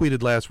think I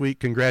tweeted last week,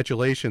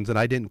 congratulations, and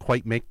I didn't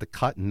quite make the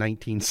cut in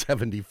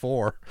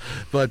 1974.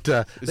 But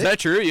is that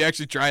true? You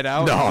actually tried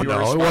out? No,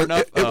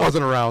 it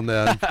wasn't around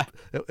then.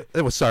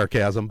 It was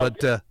sarcasm, but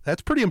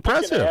that's pretty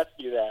impressive. I was going to ask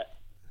you that,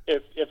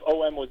 if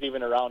OM was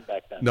even around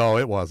back then. No,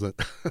 it wasn't.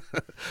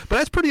 But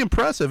that's pretty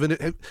impressive.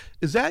 And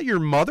is that your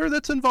mother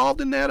that's involved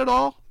in that at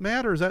all,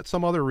 Matt, or is that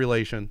some other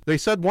relation? They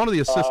said one of the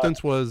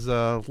assistants was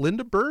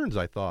Linda Burns,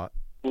 I thought.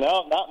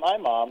 No, not my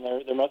mom.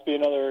 There must be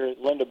another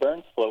Linda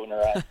Burns floating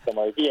around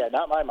somewhere. Yeah,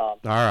 not my mom.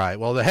 All right.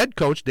 Well, the head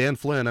coach, Dan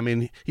Flynn, I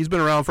mean, he's been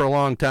around for a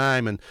long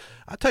time, and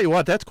I'll tell you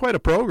what, that's quite a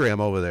program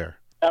over there.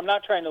 I'm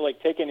not trying to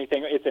take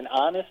anything. It's an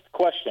honest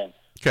question.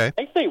 Okay.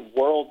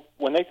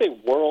 When they say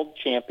world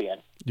champion,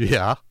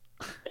 yeah,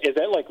 is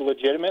that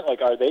legitimate?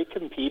 Are they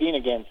competing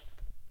against?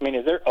 I mean,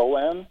 is there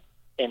OM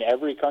in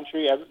every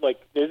country? Is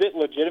it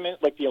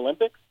legitimate like the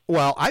Olympics?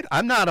 Well,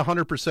 I'm not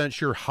 100%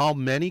 sure how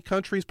many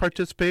countries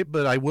participate,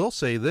 but I will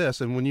say this,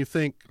 and when you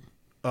think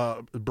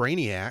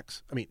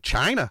brainiacs, I mean,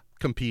 China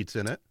competes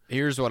in it.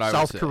 Here's what I would say.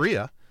 South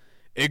Korea.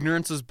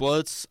 Ignorance is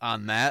bliss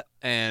on that,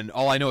 and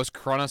all I know is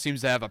Corunna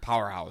seems to have a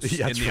powerhouse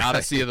in the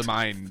Odyssey of the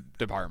Mind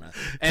department.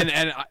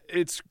 And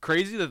it's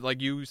crazy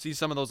that you see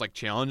some of those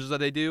challenges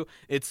that they do.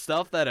 It's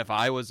stuff that if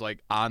I was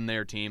on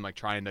their team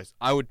trying to,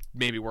 I would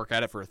maybe work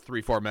at it for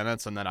 3-4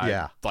 minutes, and then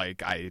I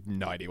had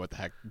no idea what the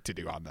heck to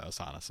do on this,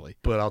 honestly.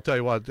 But I'll tell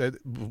you what,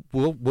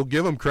 we'll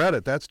give them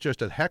credit. That's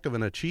just a heck of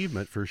an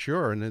achievement for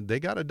sure, and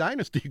they got a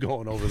dynasty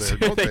going over there,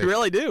 don't they? They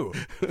really do.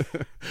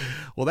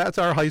 Well, that's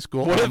our high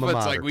school What if alma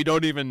it's mater. we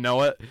don't even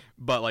know it,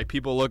 but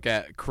people look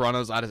at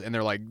Corunna's Odyssey and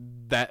they're like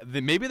that.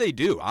 Maybe they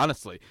do,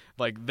 honestly.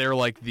 They're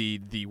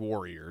the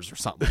Warriors or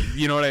something.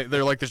 You know what?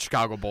 They're like the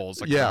Chicago Bulls,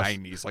 Yes. the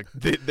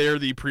 '90s. They're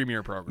the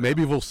premier program.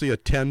 Maybe we'll see a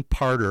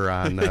 10-parter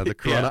on the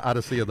Corunna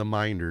Odyssey of the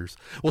Minders.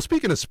 Well,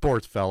 speaking of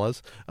sports,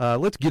 fellas,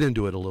 let's get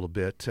into it a little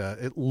bit.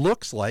 It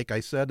looks like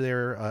I said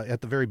there at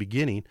the very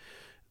beginning,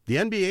 the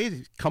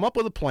NBA come up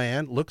with a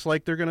plan. Looks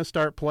like they're going to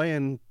start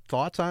playing.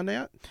 Thoughts on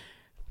that?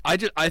 I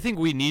think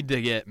we need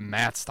to get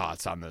Matt's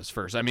thoughts on this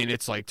first. I mean,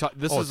 it's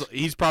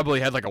he's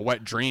probably had a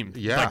wet dream.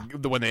 Yeah.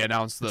 When they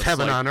announced this. It's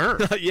heaven on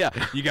earth. Yeah.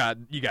 You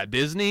got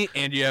Disney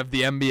and you have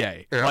the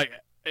NBA. Yeah.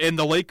 And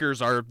the Lakers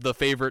are the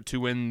favorite to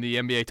win the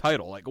NBA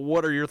title.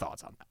 What are your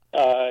thoughts on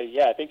that?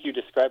 Yeah, I think you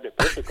described it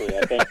perfectly.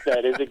 I think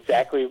that is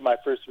exactly my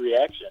first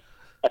reaction.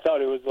 I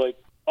thought it was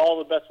all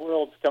the best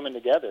worlds coming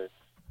together.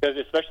 Because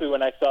especially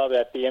when I saw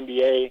that the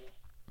NBA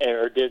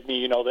or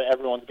Disney, that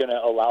everyone's going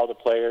to allow the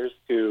players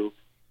to.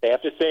 They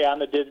have to stay on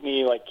the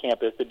Disney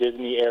campus, the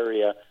Disney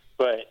area,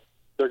 but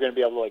they're going to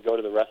be able to go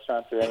to the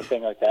restaurants or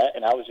anything like that.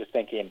 And I was just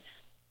thinking,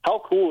 how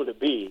cool would it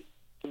be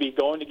to be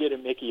going to get a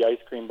Mickey ice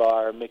cream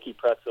bar, Mickey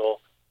pretzel,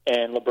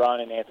 and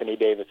LeBron and Anthony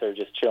Davis are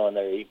just chilling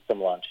there eating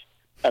some lunch.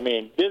 I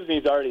mean,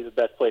 Disney's already the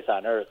best place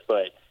on earth,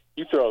 but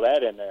you throw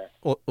that in there.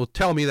 Well,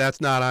 tell me that's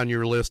not on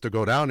your list to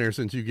go down there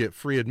since you get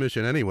free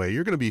admission anyway.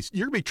 You're going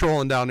to be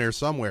trolling down there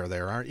somewhere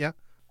there, aren't you?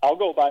 I'll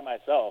go by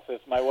myself.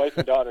 If my wife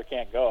and daughter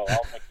can't go,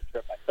 I'll make the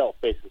trip myself,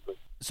 basically.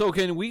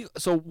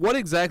 So what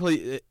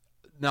exactly?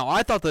 Now,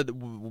 I thought that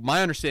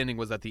my understanding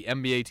was that the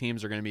NBA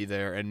teams are going to be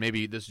there, and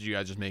maybe this is you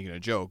guys just making a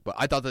joke, but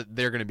I thought that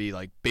they're going to be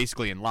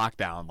basically in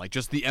lockdown,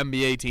 just the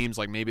NBA teams,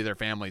 maybe their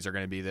families are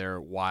going to be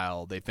there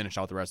while they finish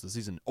out the rest of the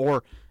season,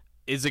 or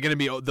is it going to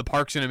be the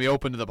park's going to be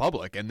open to the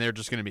public and they're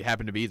just going to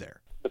happen to be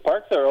there? The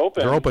parks are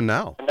open. They're open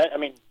now. I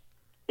mean,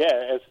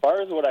 yeah. As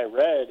far as what I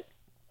read.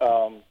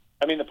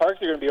 I mean, the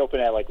parks are going to be open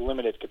at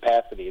limited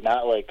capacity,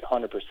 not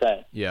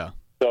 100%. Yeah.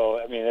 So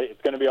I mean, it's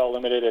going to be all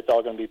limited. It's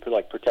all going to be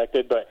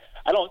protected. But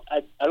I don't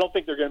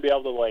think they're going to be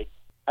able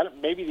to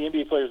maybe the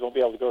NBA players won't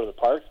be able to go to the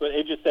parks, but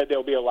it just said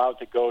they'll be allowed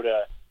to go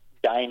to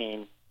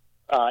dining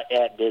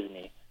at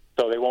Disney,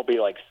 so they won't be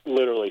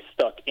literally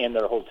stuck in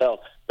their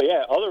hotels. But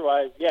yeah,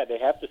 otherwise, yeah, they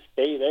have to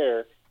stay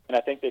there. And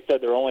I think they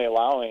said they're only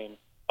allowing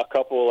a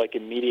couple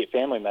immediate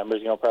family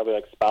members,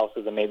 probably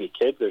spouses and maybe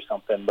kids or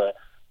something, but.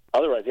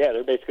 Otherwise, yeah,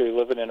 they're basically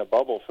living in a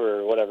bubble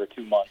for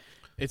 2 months.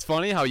 It's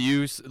funny how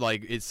you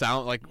it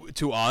sounds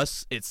to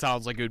us it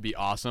sounds like it would be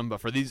awesome,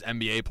 but for these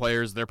NBA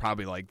players, they're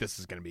probably this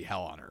is going to be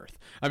hell on earth.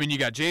 I mean, you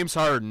got James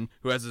Harden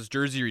who has his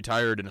jersey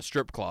retired in a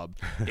strip club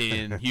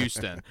in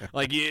Houston.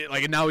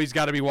 And now he's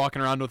got to be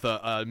walking around with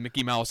a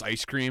Mickey Mouse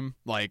ice cream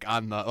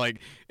on the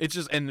it's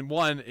just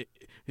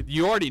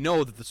you already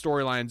know that the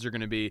storylines are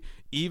going to be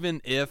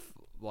even if.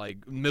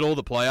 Middle of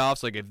the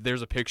playoffs, if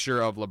there's a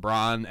picture of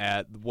LeBron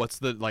at what's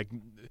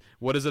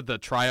what is it?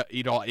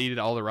 Eat at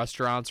all the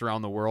restaurants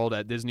around the world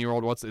at Disney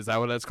World. Is that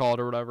what it's called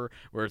or whatever?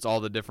 Where it's all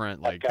the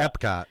different like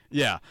Epcot.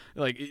 Yeah,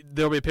 like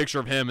there'll be a picture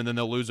of him, and then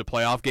they'll lose a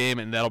playoff game,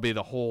 and that'll be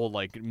the whole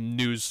like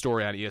news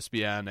story on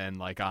ESPN and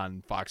like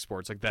on Fox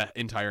Sports. Like that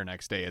entire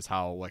next day is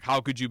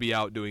how could you be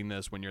out doing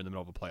this when you're in the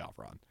middle of a playoff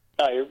run?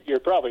 No, you're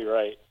probably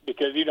right,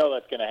 because you know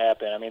that's going to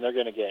happen. I mean, they're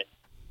going to get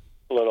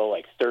a little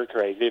like stir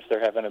crazy if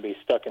they're having to be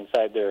stuck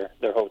inside their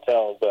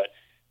hotels. But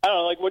I don't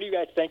know, like, what do you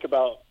guys think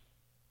about?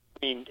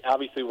 I mean,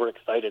 obviously we're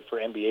excited for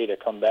NBA to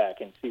come back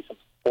and see some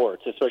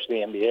sports, especially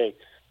the NBA.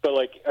 But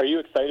like, are you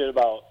excited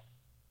about,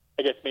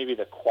 I guess, maybe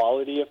the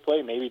quality of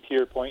play? Maybe to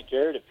your point,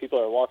 Jared, if people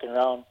are walking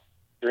around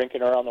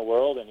drinking around the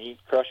world and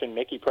crushing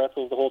Mickey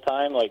pretzels the whole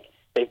time, like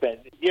they've been,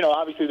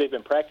 obviously they've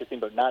been practicing,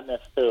 but not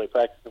necessarily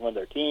practicing with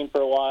their team for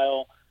a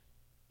while.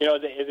 Is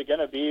it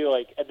going to be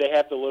like they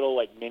have the little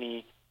like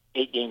mini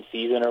 8-game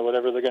season or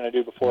whatever they're going to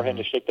do beforehand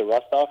to shake the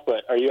rust off?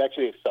 But are you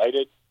actually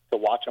excited to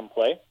watch them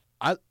play?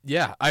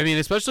 Yeah, I mean,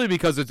 especially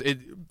because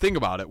think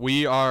about it.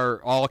 We are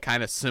all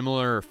kind of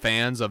similar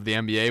fans of the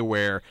NBA,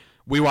 where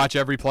we watch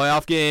every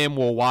playoff game.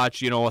 We'll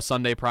watch, a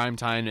Sunday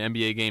primetime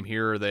NBA game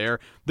here or there.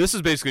 This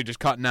is basically just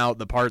cutting out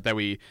the part that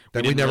we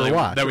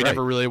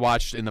never really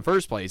watched in the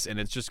first place, and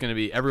it's just going to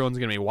be everyone's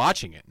going to be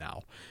watching it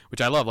now, which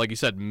I love. Like you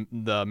said,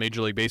 the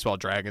Major League Baseball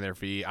dragging their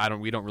feet.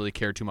 We don't really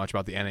care too much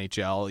about the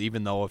NHL,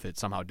 even though if it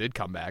somehow did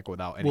come back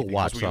without anything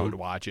else, we would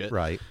watch it.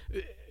 Right.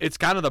 It's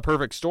kind of the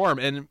perfect storm,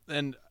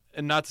 and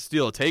not to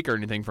steal a take or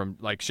anything from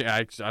like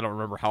I don't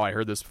remember how I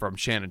heard this from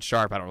Shannon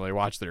Sharp. I don't really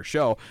watch their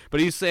show, but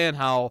he's saying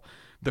how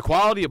the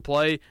quality of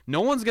play, no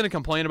one's going to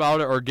complain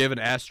about it or give an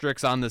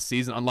asterisk on this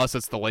season unless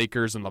it's the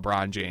Lakers and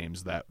LeBron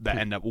James that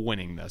end up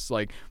winning this.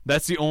 Like,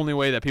 that's the only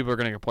way that people are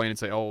going to complain and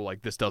say, oh,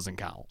 like, this doesn't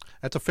count.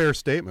 That's a fair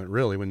statement,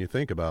 really, when you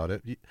think about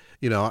it.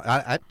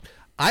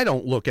 I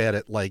don't look at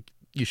it like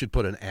you should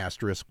put an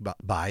asterisk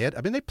by it.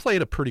 I mean, they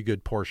played a pretty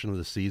good portion of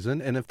the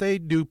season, and if they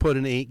do put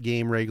an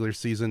 8-game regular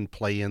season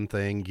play-in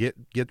thing, get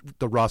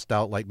the rust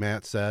out like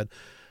Matt said,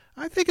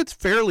 I think it's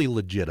fairly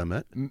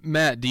legitimate.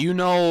 Matt, do you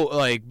know,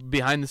 like,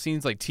 behind the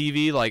scenes, like,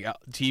 TV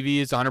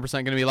is 100%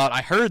 going to be allowed?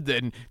 I heard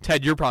that, and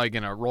Ted, you're probably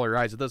going to roll your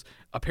eyes at this.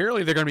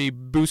 Apparently they're going to be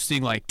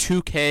boosting, like,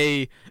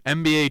 2K,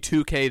 NBA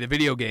 2K, the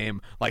video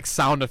game, like,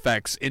 sound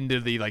effects into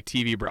the, like,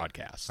 TV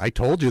broadcast. I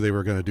told you they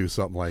were going to do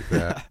something like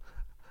that.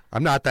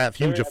 I'm not that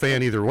huge a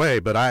fan either way,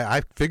 but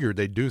I figured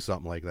they'd do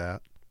something like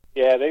that.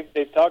 Yeah,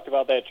 they've talked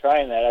about that,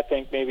 trying that. I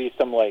think maybe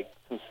some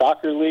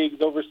soccer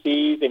leagues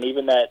overseas, and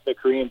even the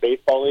Korean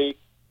baseball league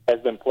has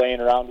been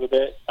playing around with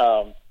it.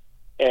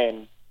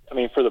 And, I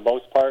mean, for the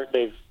most part,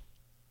 they've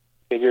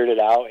figured it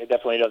out. It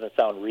definitely doesn't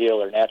sound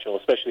real or natural,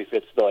 especially if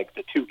it's the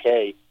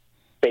 2K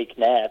fake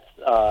Nats.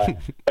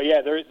 But,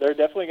 yeah, they're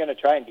definitely going to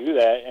try and do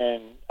that.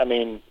 And, I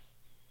mean,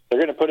 they're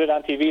going to put it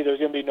on TV. There's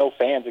going to be no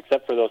fans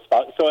except for those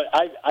spots. So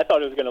I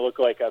thought it was going to look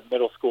like a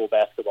middle school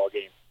basketball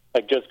game,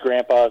 like just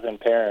grandpas and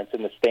parents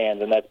in the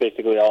stands, and that's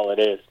basically all it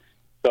is.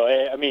 So,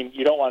 I mean,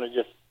 you don't want to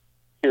just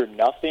hear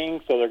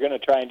nothing, so they're going to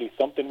try and do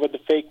something with the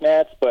fake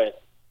Nats,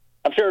 but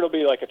I'm sure it'll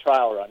be like a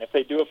trial run. If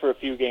they do it for a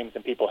few games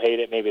and people hate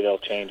it, maybe they'll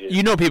change it.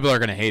 People are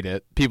going to hate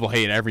it. People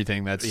hate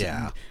everything that's...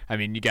 Yeah. I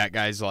mean, you got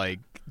guys like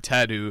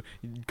Ted who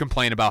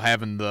complain about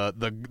having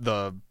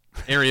the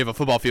area of a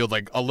football field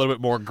like a little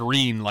bit more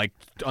green, like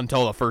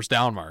until the first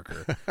down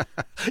marker.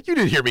 You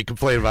didn't hear me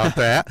complain about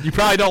that. You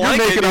probably don't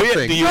like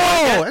it.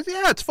 Yeah,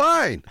 it's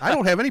fine. I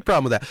don't have any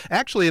problem with that.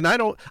 Actually, and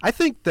I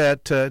think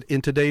that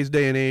in today's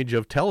day and age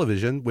of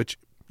television, which,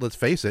 let's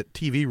face it,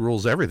 TV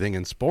rules everything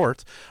in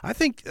sports, I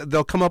think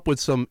they'll come up with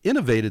some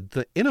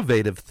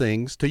innovative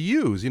things to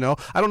use. I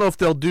don't know if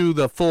they'll do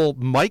the full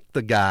mic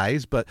the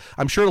guys, but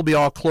I'm sure it'll be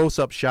all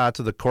close-up shots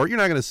of the court. You're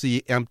not going to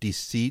see empty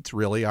seats,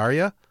 really, are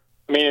you?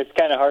 I mean, it's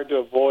kind of hard to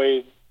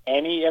avoid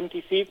any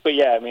empty seats, but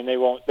yeah, I mean,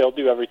 they'll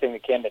do everything they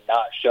can to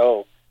not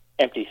show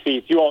empty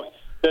seats. You won't.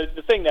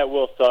 The thing that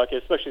will suck,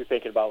 especially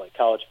thinking about like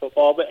college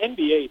football, but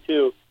NBA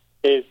too,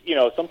 is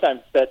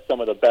sometimes that's some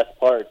of the best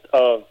parts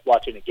of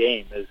watching a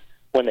game is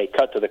when they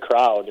cut to the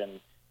crowd and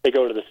they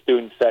go to the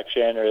student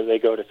section or they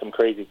go to some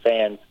crazy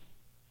fans.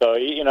 So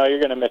you're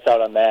going to miss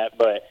out on that,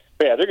 but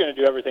yeah, they're going to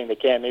do everything they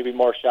can. Maybe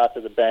more shots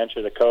of the bench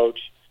or the coach,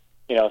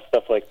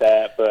 stuff like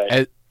that,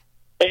 but.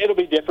 It'll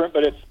be different,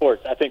 but it's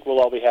sports. I think we'll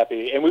all be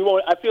happy. And we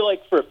won't. I feel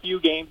like for a few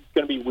games it's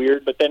going to be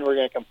weird, but then we're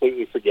going to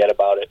completely forget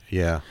about it.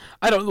 Yeah.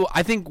 I don't know.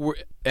 I think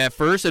at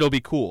first it'll be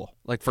cool.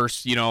 Like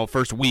first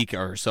week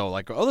or so,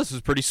 like, oh, this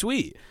is pretty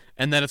sweet.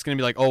 And then it's going to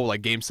be like, oh,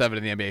 like Game 7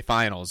 in the NBA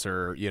Finals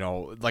or,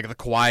 like the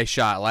Kawhi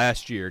shot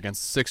last year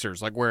against the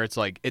Sixers, like where it's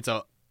like it's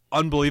a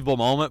unbelievable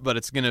moment, but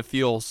it's going to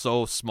feel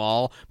so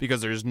small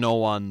because there's no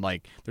one,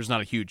 like there's not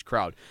a huge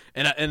crowd.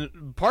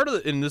 And part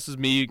of and this is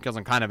me because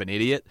I'm kind of an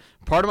idiot,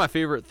 part of my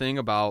favorite thing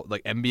about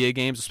like NBA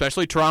games,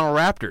 especially Toronto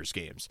Raptors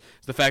games,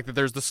 is the fact that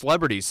there's the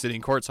celebrities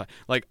sitting courtside.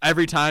 Like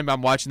every time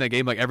I'm watching that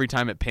game, like every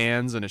time it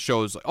pans and it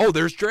shows like, oh,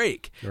 there's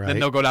Drake. Right. Then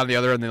they'll go down the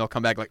other and then they'll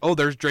come back like, oh,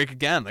 there's Drake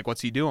again. Like,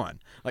 what's he doing?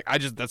 Like,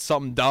 that's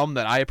something dumb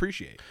that I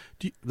appreciate.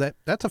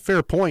 That's a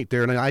fair point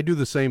there, and I do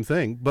the same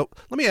thing. But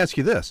let me ask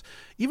you this: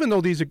 even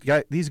though these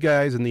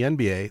guys in the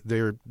NBA,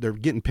 they're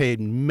getting paid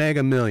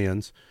mega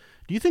millions,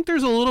 do you think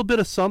there's a little bit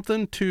of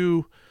something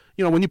to,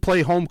 when you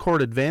play home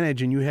court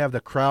advantage and you have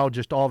the crowd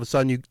just all of a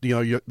sudden,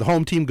 the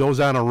home team goes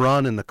on a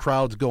run and the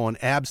crowd's going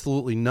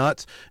absolutely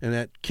nuts, and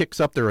that kicks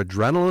up their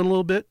adrenaline a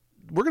little bit?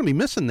 We're going to be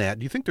missing that.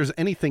 Do you think there's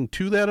anything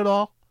to that at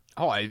all?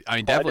 Oh, I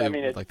mean,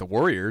 definitely. Like the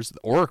Warriors, the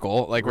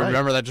Oracle. Like, right.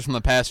 Remember that just from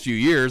the past few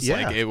years.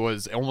 Yeah. Like, it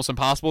was almost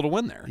impossible to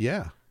win there.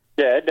 Yeah.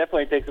 Yeah, it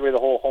definitely takes away the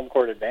whole home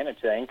court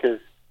advantage thing. Because,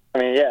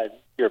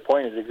 your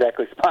point is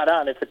exactly spot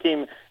on. If a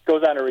team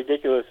goes on a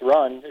ridiculous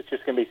run, it's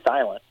just going to be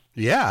silent.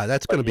 Yeah,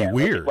 that's going to be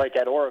weird. Like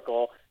at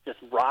Oracle, just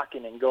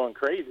rocking and going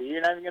crazy.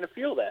 You're not even going to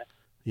feel that.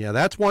 Yeah,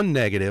 that's one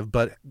negative.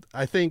 But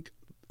I think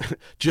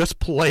just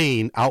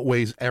playing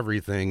outweighs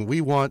everything. We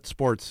want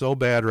sports so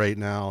bad right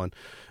now, and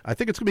I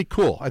think it's going to be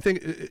cool. I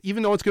think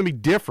even though it's going to be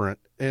different,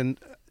 and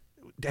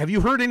have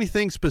you heard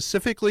anything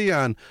specifically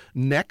on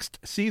next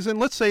season?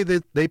 Let's say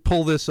that they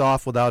pull this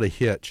off without a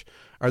hitch.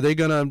 Are they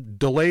going to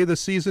delay the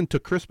season to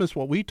Christmas,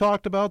 what we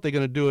talked about? They're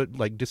going to do it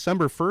like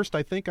December 1st,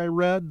 I think I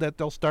read, that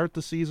they'll start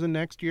the season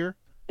next year?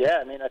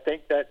 Yeah, I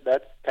think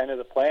that's kind of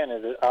the plan,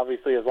 is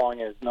obviously as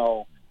long as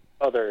no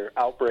other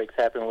outbreaks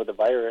happen with the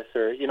virus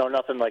or,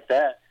 nothing like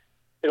that.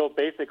 It'll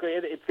basically,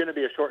 it's going to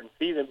be a shortened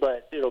season,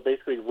 but it'll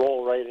basically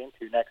roll right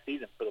into next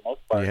season for the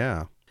most part.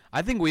 Yeah.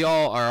 I think we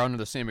all are under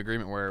the same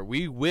agreement where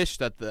we wish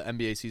that the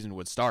NBA season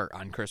would start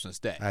on Christmas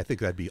Day. I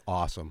think that'd be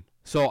awesome.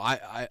 So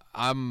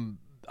I'm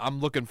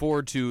looking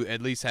forward to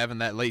at least having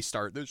that late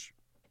start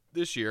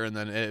this year, and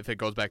then if it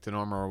goes back to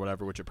normal or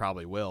whatever, which it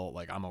probably will,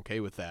 I'm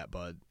okay with that.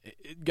 But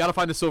got to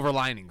find the silver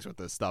linings with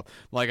this stuff.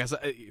 Like I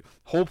said,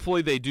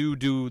 hopefully they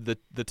do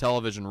the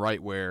television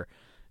right, where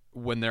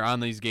when they're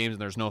on these games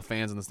and there's no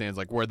fans in the stands,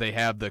 where they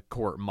have the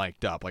court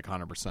mic'd up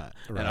 100%.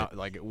 Right.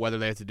 And whether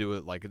they have to do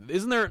it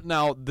isn't there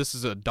now? This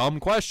is a dumb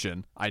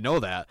question. I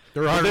know that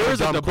there are no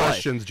dumb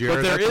questions,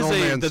 Jared.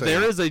 But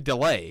there is a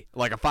delay,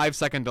 a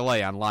 5-second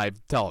delay on live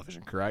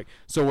television, correct?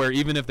 So where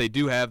even if they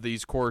do have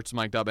these courts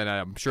mic'd up, and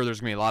I'm sure there's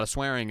gonna be a lot of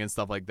swearing and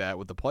stuff like that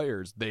with the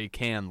players, they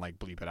can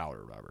bleep it out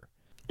or whatever.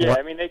 Yeah,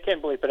 they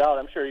can bleep it out.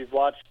 I'm sure you've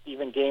watched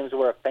even games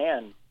where a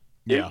fan,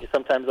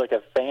 sometimes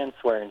a fan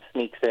swearing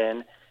sneaks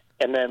in.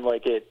 And then,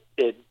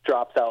 it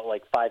drops out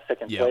 5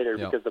 seconds later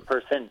because the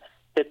person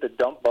hit the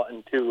dump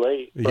button too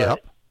late.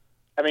 But,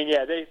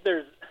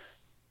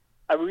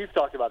 we've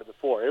talked about it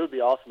before. It would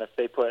be awesome if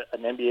they put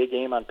an NBA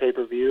game on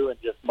pay-per-view and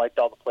just mic'd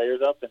all the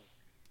players up and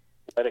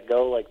let it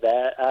go like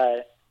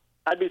that.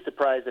 I'd be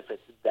surprised if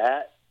it's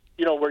that,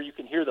 where you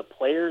can hear the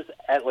players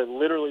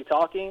literally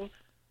talking.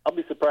 I'll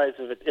be surprised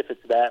if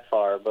it's that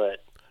far.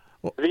 But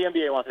the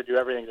NBA wants to do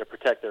everything to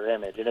protect their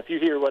image. And if you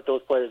hear what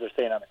those players are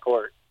saying on the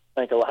court, I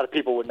think a lot of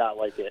people would not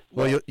like it.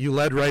 Well, you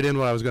led right in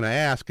what I was going to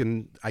ask,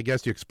 and I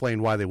guess you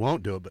explained why they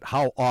won't do it. But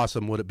how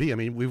awesome would it be?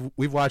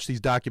 We've watched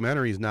these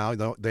documentaries now.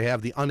 They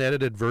have the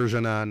unedited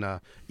version on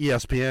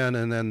ESPN,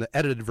 and then the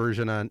edited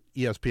version on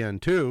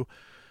ESPN2.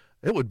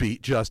 It would be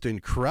just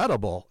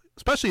incredible,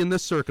 especially in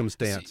this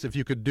circumstance, if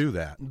you could do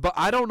that. But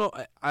I don't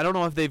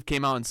know if they've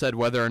came out and said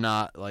whether or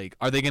not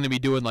are they going to be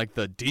doing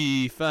the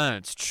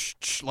defense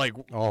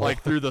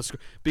through the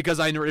because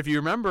I know if you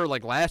remember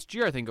last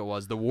year I think it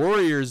was the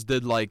Warriors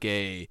did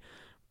a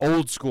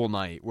old school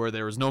night where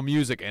there was no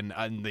music and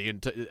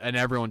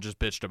everyone just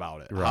bitched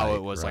about it. Right, how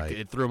it was right.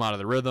 It threw them out of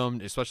the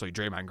rhythm, especially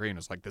Draymond Green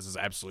was this is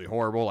absolutely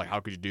horrible. How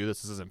could you do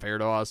this? This isn't fair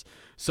to us.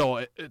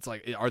 So it's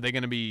are they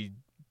going to be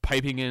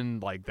piping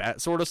in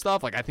that sort of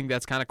stuff? I think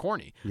that's kind of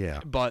corny. Yeah.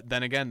 But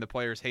then again, the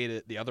players hate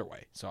it the other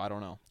way, so I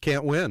don't know.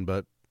 Can't win,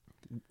 but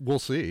we'll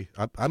see.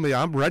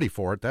 I'm ready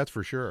for it, that's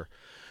for sure.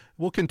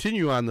 We'll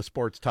continue on the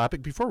sports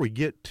topic. Before we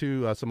get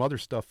to some other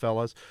stuff,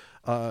 fellas,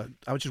 I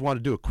just want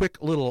to do a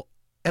quick little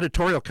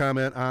editorial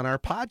comment on our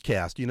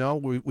podcast.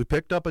 We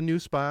picked up a new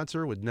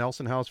sponsor with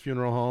Nelson House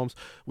Funeral Homes.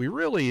 We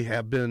really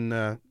have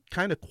been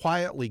kind of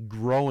quietly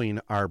growing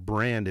our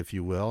brand, if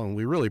you will, and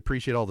we really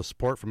appreciate all the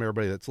support from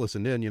everybody that's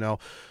listened in.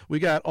 We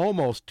got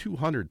almost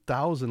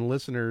 200,000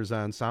 listeners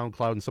on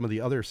SoundCloud and some of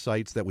the other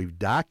sites that we've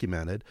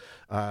documented.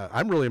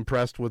 I'm really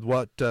impressed with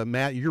what,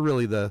 Matt, you're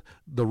really the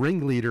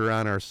ringleader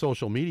on our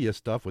social media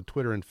stuff with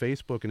Twitter and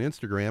Facebook and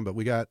Instagram, but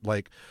we got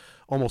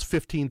almost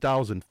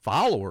 15,000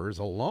 followers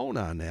alone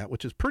on that,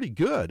 which is pretty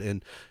good.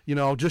 And,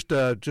 just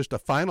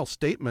a final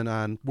statement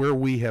on where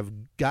we have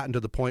gotten to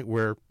the point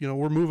where,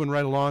 we're moving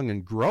right along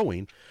and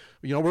growing.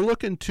 We're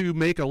looking to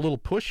make a little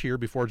push here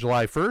before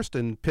July 1st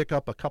and pick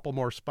up a couple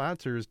more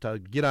sponsors to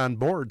get on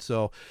board.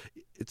 So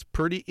it's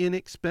pretty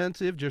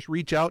inexpensive. Just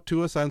reach out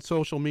to us on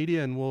social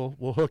media and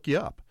we'll hook you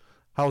up.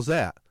 How's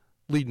that?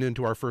 Leading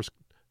into our first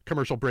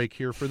commercial break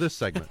here for this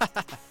segment.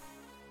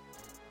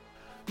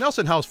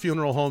 Nelson House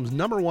Funeral Home's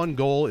 #1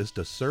 goal is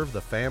to serve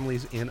the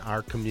families in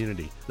our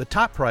community. The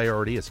top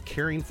priority is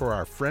caring for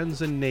our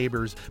friends and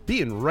neighbors,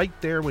 being right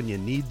there when you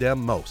need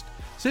them most.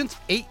 Since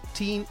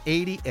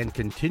 1880 and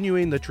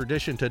continuing the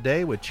tradition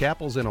today with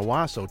chapels in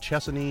Owasso,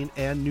 Chesaning,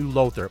 and New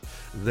Lothrop.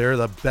 They're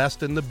the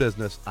best in the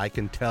business, I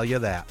can tell you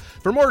that.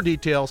 For more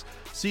details,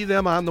 see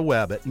them on the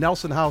web at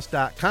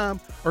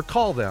nelsonhouse.com or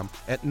call them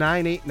at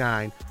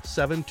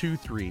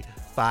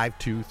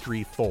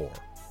 989-723-5234.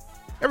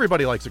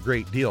 Everybody likes a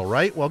great deal,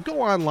 right? Well,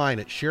 go online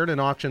at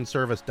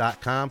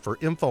SheridanAuctionService.com for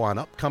info on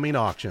upcoming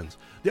auctions.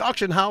 The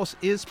auction house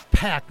is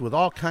packed with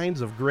all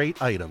kinds of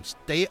great items.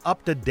 Stay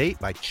up to date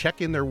by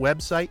checking their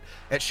website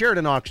at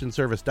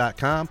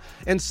SheridanAuctionService.com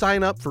and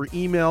sign up for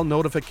email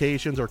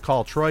notifications or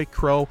call Troy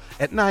Crow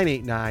at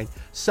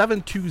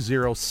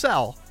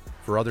 989-720-SELL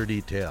for other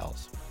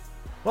details.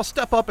 Well,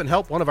 step up and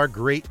help one of our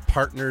great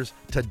partners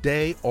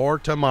today or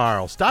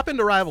tomorrow. Stop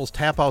into Rivals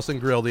Tap House and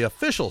Grill, the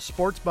official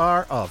sports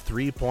bar of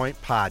 3 Point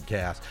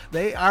Podcast.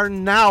 They are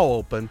now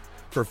open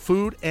for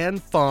food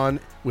and fun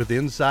with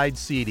inside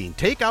seating.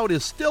 Takeout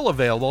is still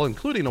available,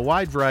 including a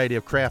wide variety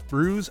of craft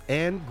brews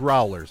and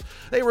growlers.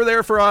 They were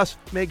there for us.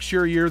 Make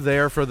sure you're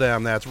there for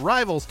them. That's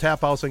Rivals Tap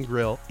House and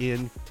Grill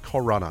in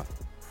Corunna.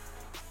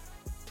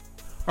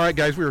 All right,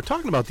 guys, we were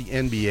talking about the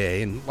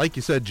NBA, and like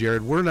you said,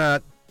 Jared, we'll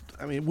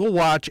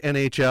watch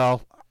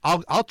NHL.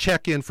 I'll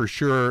check in for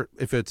sure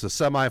if it's a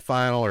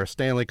semifinal or a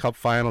Stanley Cup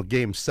final,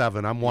 Game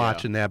 7. I'm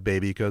watching that,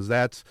 baby, because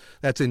that's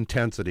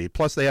intensity.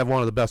 Plus, they have one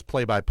of the best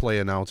play-by-play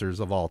announcers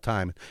of all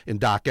time in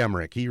Doc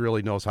Emmerich. He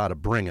really knows how to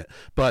bring it.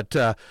 But,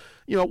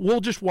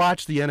 we'll just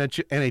watch the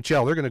NHL.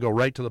 They're going to go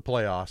right to the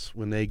playoffs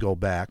when they go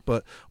back.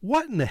 But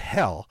what in the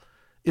hell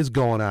is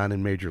going on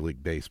in Major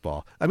League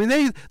Baseball? I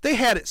mean, they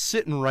had it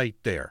sitting right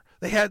there.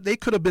 They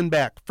could have been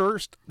back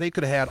first. They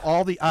could have had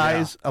all the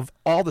eyes of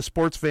all the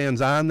sports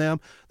fans on them.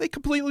 They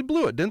completely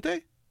blew it, didn't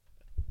they?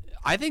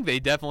 I think they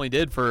definitely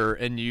did.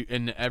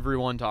 And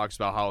everyone talks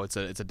about how it's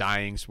a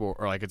dying sport,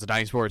 or like it's a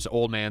dying sport. It's an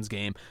old man's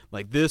game.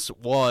 Like this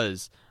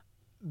was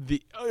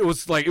it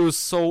was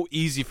so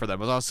easy for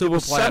them. It was on a silver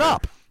platter. Set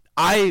up.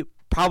 I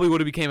probably would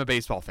have became a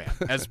baseball fan,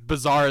 as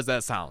bizarre as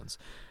that sounds,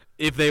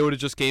 if they would have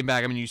just came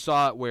back. I mean, you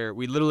saw it where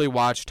we literally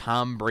watched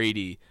Tom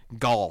Brady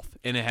golf,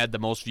 and it had the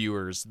most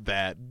viewers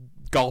that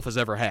golf has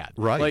ever had.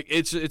 Right. Like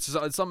it's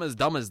something as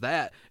dumb as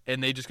that,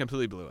 and they just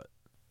completely blew it.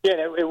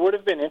 Yeah, it would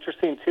have been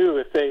interesting too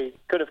if they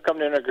could have come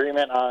to an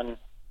agreement on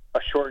a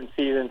shortened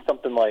season,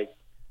 something like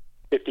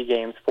 50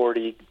 games,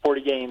 40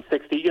 games,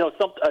 60.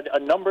 A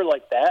number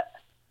like that,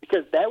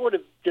 because that would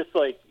have just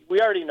we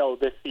already know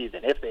this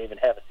season, if they even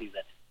have a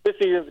season. This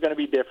season's going to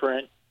be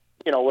different.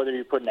 Whether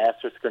you put an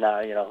asterisk or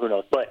not, who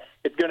knows? But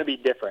it's going to be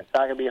different. It's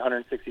not going to be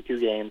 162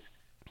 games.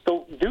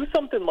 So do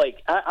something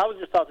like, I was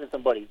just talking to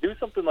somebody, do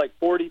something like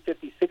 40,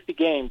 50, 60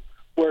 games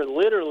where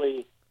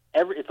literally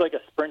it's like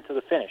a sprint to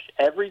the finish.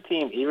 Every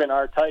team, even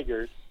our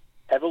Tigers,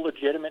 have a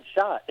legitimate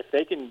shot. If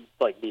they can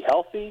be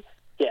healthy,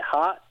 get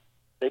hot,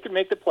 they can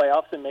make the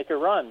playoffs and make a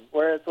run.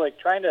 Whereas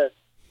trying to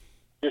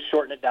just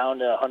shorten it down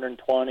to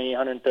 120,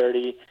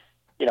 130,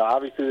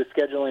 obviously the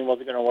scheduling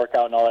wasn't going to work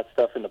out and all that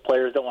stuff, and the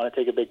players don't want to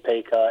take a big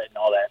pay cut and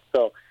all that.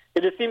 So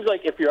it just seems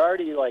like if you're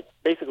already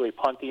basically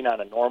punting on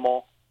a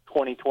normal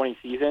 2020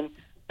 season,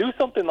 do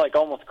something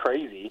almost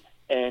crazy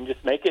and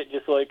just make it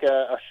just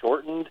a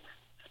shortened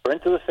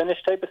sprint to the finish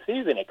type of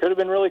season. It could have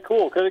been really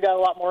cool. Could have got a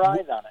lot more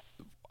eyes on it.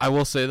 I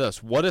will say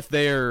this. What if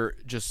they're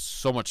just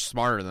so much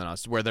smarter than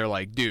us, where they're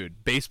like,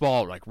 dude,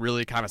 baseball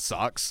really kind of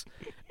sucks,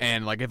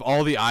 and if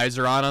all the eyes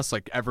are on us,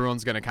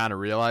 everyone's going to kind of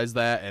realize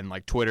that, and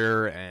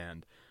Twitter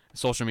and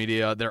social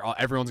media,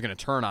 everyone's going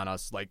to turn on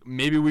us.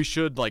 Maybe we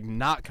should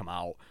not come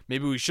out.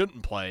 Maybe we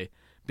shouldn't play,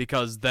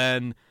 because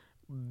then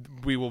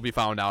we will be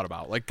found out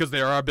about. Because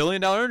they are a $1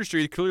 billion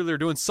industry. Clearly, they're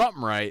doing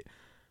something right.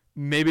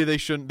 Maybe they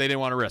shouldn't. They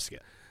didn't want to risk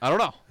it. I don't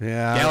know.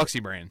 Yeah,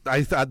 Galaxy brain.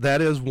 I thought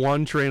that is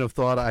one train of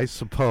thought, I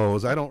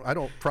suppose. I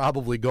don't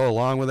probably go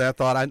along with that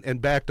thought.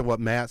 And back to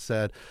what Matt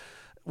said.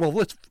 Well,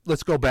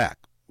 let's go back.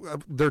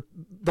 The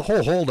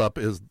whole holdup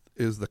is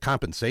the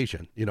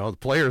compensation. The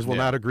players will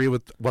not agree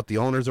with what the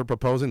owners are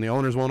proposing. The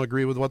owners won't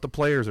agree with what the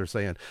players are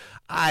saying.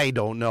 I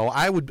don't know.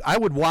 I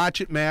would watch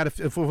it, Matt,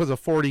 if it was a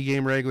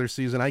 40-game regular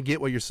season. I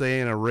get what you're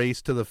saying, a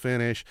race to the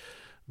finish.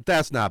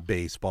 That's not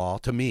baseball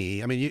to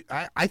me. I mean,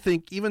 I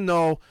think even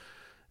though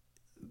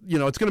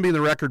it's going to be in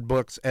the record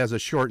books as a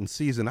shortened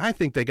season, I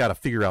think they got to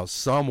figure out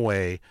some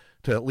way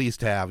to at least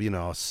have,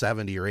 a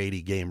 70 or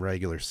 80 game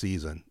regular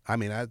season. I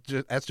mean,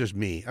 that's just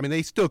me. I mean,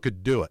 they still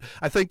could do it.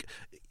 I think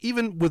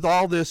even with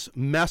all this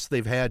mess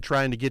they've had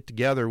trying to get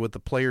together with the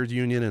players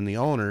union and the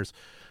owners,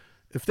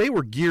 if they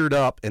were geared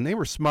up and they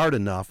were smart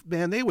enough,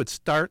 man, they would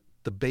start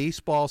the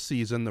baseball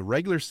season, the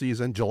regular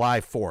season,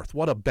 July 4th.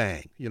 What a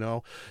bang,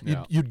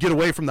 You'd get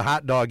away from the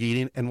hot dog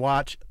eating and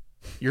watch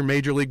your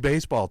Major League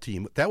Baseball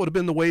team. That would have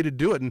been the way to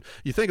do it. And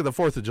you think of the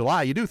 4th of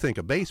July, you do think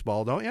of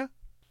baseball, don't you?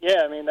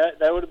 Yeah, I mean, that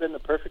would have been the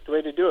perfect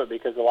way to do it,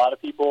 because a lot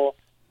of people,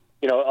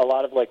 a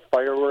lot of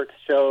fireworks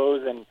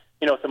shows and,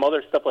 some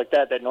other stuff like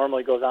that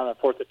normally goes on the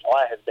 4th of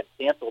July has been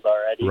canceled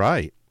already.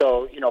 Right.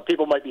 So,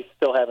 people might be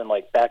still having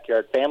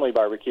backyard family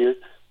barbecues,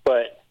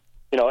 but,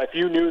 if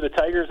you knew the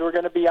Tigers were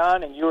going to be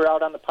on and you were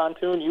out on the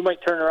pontoon, you might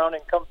turn around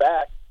and come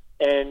back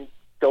and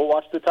go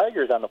watch the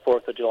Tigers on the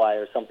 4th of July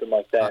or something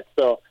like that.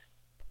 So,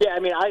 yeah, I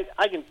mean,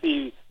 I can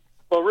see.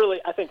 Well, really,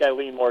 I think I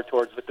lean more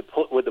towards with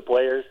the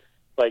players.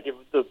 Like if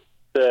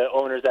the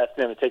owners ask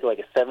them to take like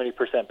a 70%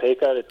 pay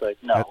cut, it's like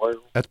no,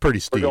 that's pretty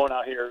steep. We're going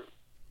out here.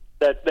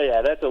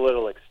 That's a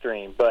little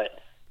extreme, but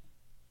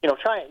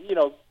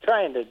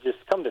trying to just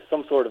come to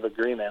some sort of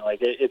agreement, like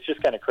it's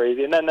just kind of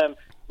crazy. And then them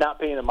not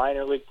paying the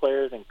minor league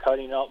players and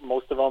cutting up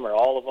most of them or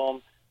all of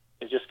them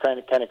is just kind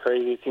of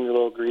crazy. It seems a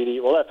little greedy.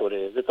 Well, that's what it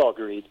is. It's all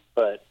greed,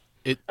 but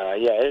it's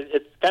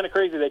kind of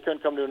crazy they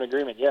couldn't come to an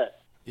agreement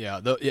yet.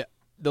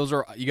 Those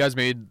are, you guys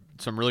made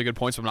some really good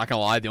points. I'm not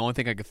gonna lie. The only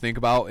thing I could think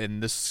about,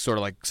 and this is sort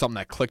of like something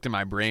that clicked in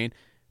my brain,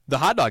 the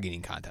hot dog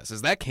eating contest.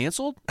 Is that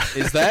canceled?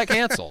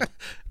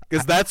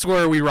 Because that's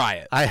where we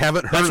riot. I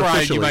haven't heard. That's where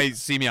officially. you might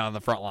see me on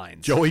the front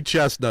lines. Joey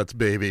Chestnuts,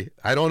 baby.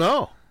 I don't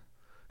know.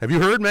 Have you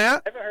heard,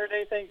 Matt? I haven't heard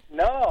anything.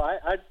 No,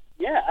 I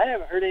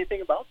haven't heard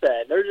anything about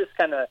that. They're just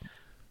kind of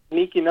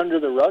sneaking under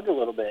the rug a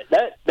little bit.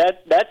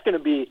 That's going to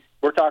be.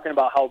 We're talking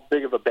about how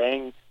big of a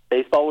bang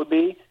baseball would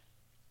be.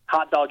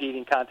 Hot dog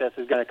eating contest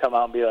is going to come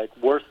out and be like,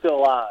 we're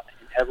still on.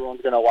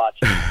 Everyone's going to watch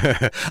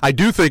it. I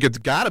do think it's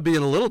got to be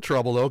in a little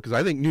trouble, though, because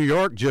I think New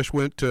York just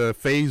went to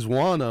phase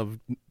 1 of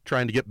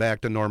trying to get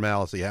back to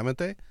normalcy, haven't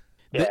they?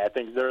 Yeah, I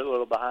think they're a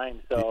little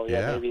behind. So,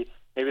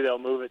 maybe they'll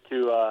move it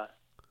to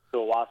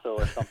Owasso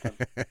or something.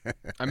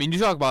 I mean, you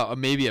talk about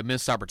maybe a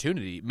missed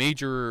opportunity,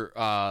 major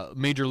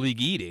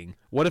league eating.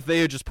 What if they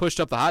had just pushed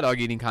up the hot dog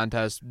eating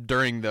contest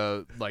during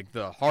the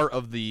heart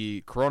of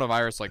the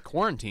coronavirus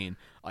quarantine?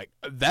 Like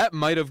that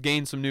might have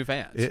gained some new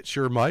fans. It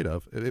sure might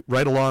have.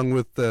 Right along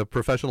with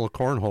professional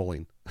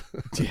cornholing.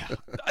 Yeah,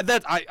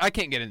 I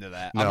can't get into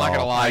that. No, I'm not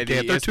gonna lie. I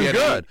can't. They're too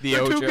good.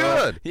 They're too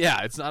good.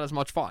 Yeah, it's not as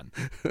much fun.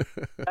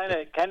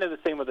 Kind of the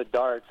same with the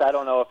darts. I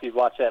don't know if you've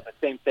watched that, but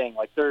same thing.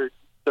 Like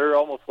they're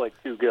almost like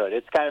too good.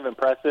 It's kind of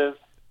impressive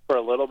for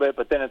a little bit,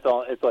 but then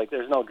it's like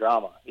there's no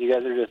drama. You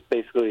guys are just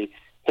basically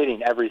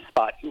hitting every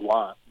spot you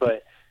want.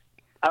 But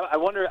I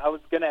wonder. I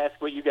was going to ask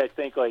what you guys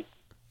think. Like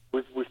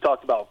we've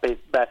talked about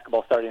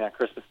basketball starting on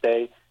Christmas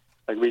Day.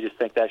 Like we just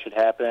think that should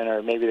happen,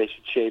 or maybe they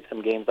should shave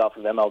some games off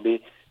of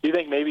MLB. Do you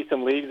think maybe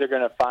some leagues are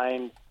going to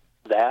find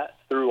that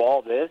through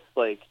all this?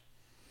 Like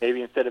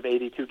maybe instead of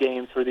 82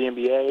 games for the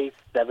NBA,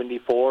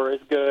 74 is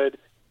good.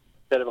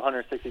 Instead of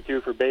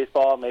 162 for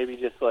baseball, maybe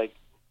just like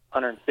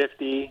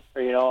 150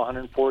 or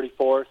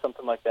 144,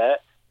 something like that.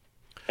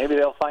 Maybe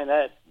they'll find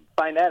that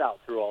out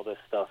through all this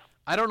stuff.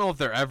 I don't know if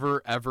they're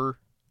ever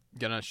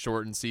gonna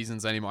shorten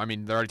seasons anymore. I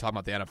mean, they're already talking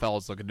about the NFL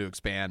is looking to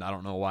expand. I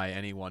don't know why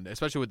anyone,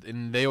 especially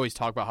and they always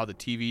talk about how the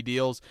TV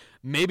deals.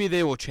 Maybe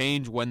they will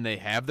change when they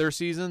have their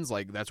seasons.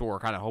 Like that's what we're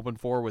kind of hoping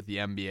for with the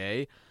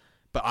NBA.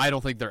 But I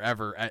don't think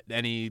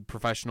any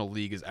professional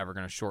league is ever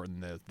going to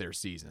shorten their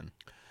season.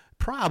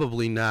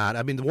 Probably not.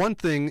 I mean, the one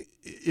thing,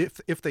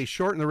 if they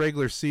shorten the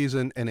regular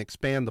season and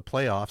expand the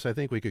playoffs, I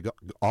think we could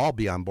all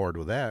be on board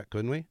with that,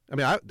 couldn't we? I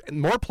mean,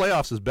 more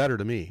playoffs is better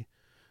to me.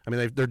 I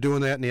mean, they're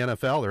doing that in the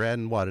NFL. They're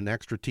adding, an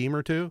extra team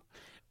or two?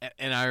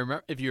 And I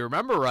remember, if you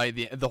remember right,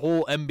 the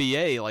whole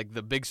NBA, like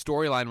the big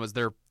storyline was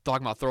they're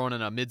talking about throwing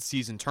in a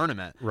mid-season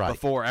tournament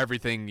before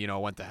everything,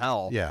 went to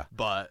hell. Yeah.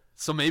 But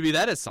so maybe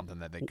that is something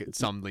that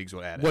some leagues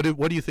would add.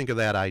 What do you think of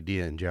that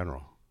idea in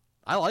general?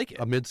 I like it.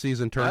 A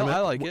mid-season tournament.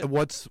 I like it.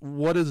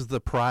 What is the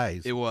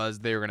prize? It was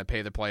they were going to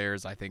pay the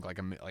players, I think, like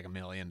 $1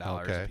 million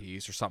a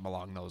piece or something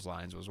along those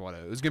lines was what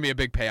it was going to be a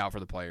big payout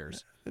for the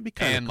players. It'd be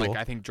kind of cool. And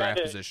I think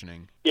draft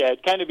positioning. Yeah,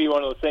 it'd kind of be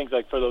one of those things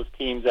like for those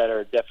teams that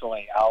are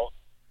definitely out,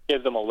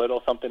 give them a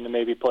little something to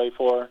maybe play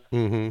for.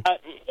 Mm-hmm.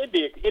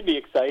 It'd be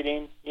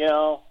exciting,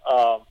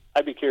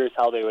 I'd be curious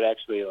how they would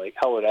actually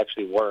how it would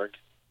actually work.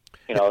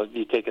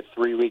 You take a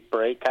 3-week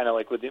break, kind of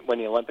like when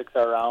the Olympics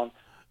are around.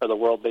 Or the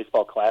World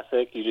Baseball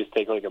Classic, you just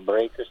take like a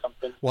break or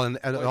something. Well, and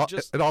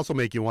it also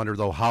make you wonder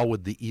though, how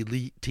would the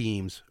elite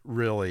teams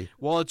really?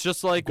 Well, it's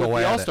just like with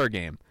the All-Star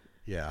game.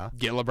 Yeah,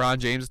 get LeBron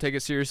James to take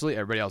it seriously.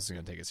 Everybody else is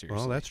going to take it seriously.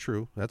 Well, that's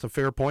true. That's a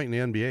fair point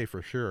in the NBA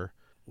for sure.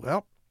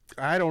 Well,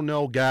 I don't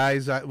know,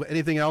 guys.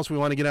 Anything else we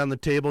want to get on the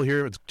table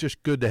here? It's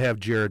just good to have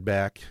Jared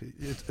back.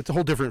 It's a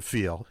whole different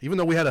feel. Even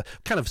though we had a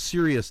kind of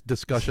serious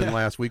discussion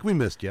last week, we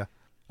missed you.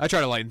 I try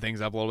to lighten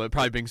things up a little bit,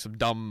 probably bring some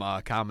dumb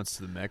comments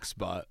to the mix,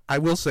 but I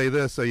will say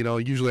this,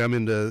 usually I'm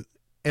into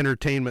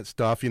entertainment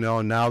stuff, and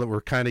now that we're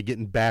kind of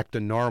getting back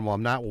to normal,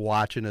 I'm not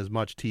watching as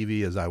much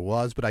TV as I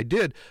was, but I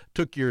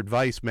took your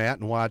advice, Matt,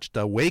 and watched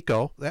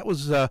Waco. That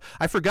was,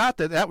 I forgot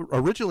that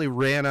originally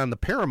ran on the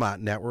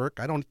Paramount Network.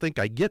 I don't think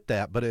I get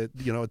that, but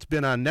it's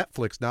been on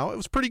Netflix now. It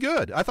was pretty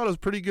good. I thought it was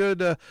pretty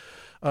good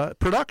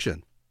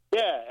production.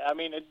 Yeah, I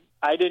mean,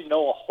 I didn't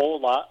know a whole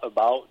lot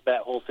about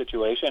that whole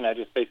situation. I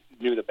just basically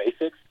knew the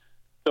basics.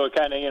 So it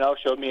kind of,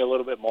 showed me a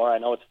little bit more. I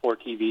know it's for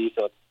TV,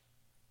 so it's,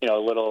 a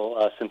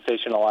little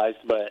sensationalized,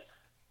 but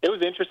it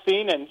was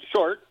interesting and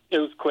short. It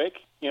was quick,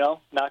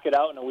 knock it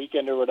out in a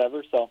weekend or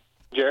whatever. So,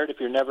 Jared, if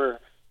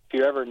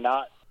you're ever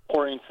not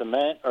pouring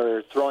cement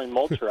or throwing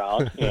mulch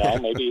around,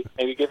 maybe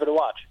give it a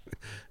watch.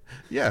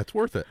 Yeah, it's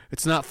worth it.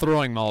 It's not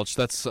throwing mulch.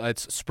 It's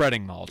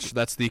spreading mulch.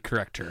 That's the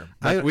correct term.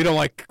 I- We don't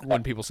like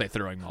when people say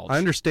throwing mulch. I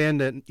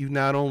understand that you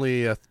not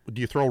only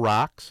do you throw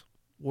rocks.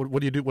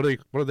 What do you do? What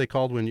are they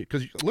called when you?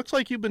 Because it looks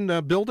like you've been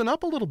building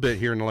up a little bit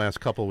here in the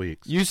last couple of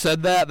weeks. You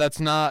said that. That's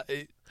not.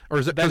 Or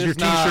is it that because your is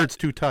not- T-shirt's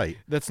too tight?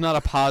 That's not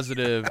a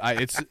positive.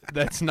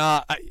 That's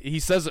not. He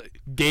says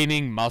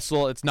gaining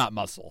muscle. It's not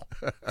muscle.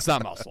 It's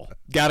not muscle.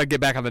 Got to get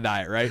back on the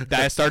diet, right?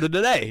 Diet started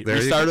today. There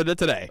We you started it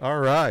today. All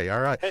right.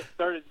 It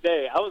started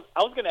today. I was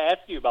going to ask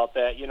you about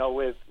that. You know,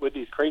 with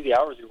these crazy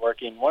hours you're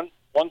working. One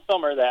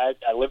summer that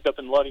I lived up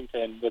in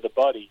Ludington with a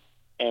buddy,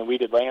 and we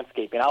did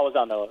landscaping. I was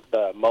on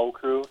the mow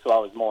crew, so I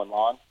was mowing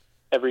lawns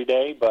every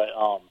day. But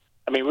I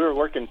mean, we were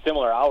working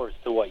similar hours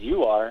to what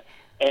you are,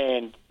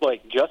 and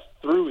like just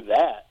through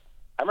that,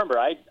 I remember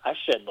I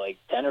shed like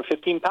 10 or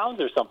 15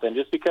 pounds or something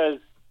just because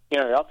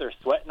you're out there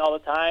sweating all the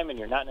time and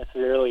you're not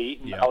necessarily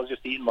eating. Yeah. I was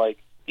just eating like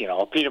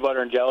peanut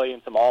butter and jelly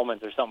and some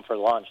almonds or something for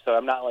lunch, so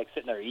I'm not like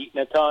sitting there eating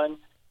a ton.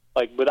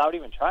 Like without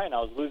even trying, I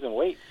was losing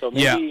weight. So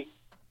maybe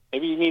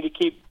you need to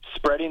keep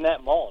spreading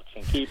that mulch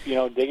and keep,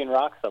 digging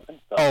rocks up and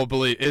stuff. Oh,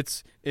 believe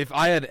it's. If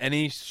I had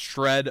any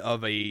shred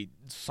of a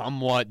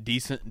somewhat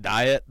decent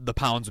diet, the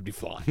pounds would be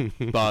flying.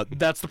 But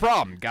that's the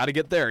problem. Got to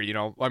get there.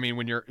 I mean,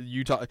 when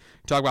you talk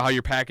about how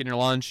you're packing your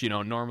lunch.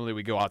 Normally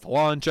we go out to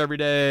lunch every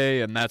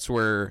day, and that's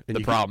where the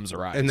problems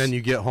arise. And then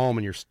you get home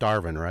and you're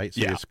starving, right?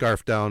 So Yeah. you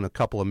scarf down a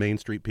couple of Main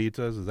Street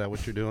pizzas. Is that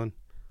what you're doing?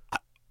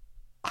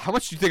 How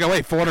much do you think I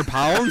weigh? 400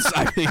 pounds?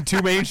 I mean,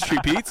 2 Main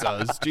Street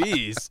pizzas.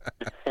 Jeez.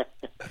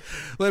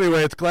 Well,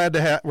 anyway,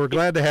 we're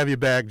glad to have you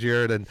back,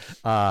 Jared. And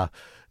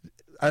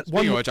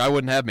Speaking of which, I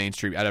wouldn't have Main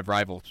Street. I'd have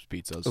Rival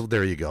pizzas. Oh,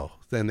 there you go.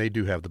 Then they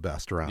do have the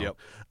best around.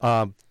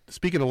 Yep.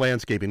 Speaking of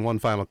landscaping, one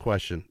final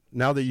question.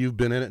 Now that you've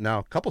been in it now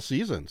a couple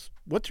seasons,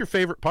 what's your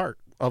favorite part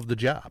of the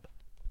job?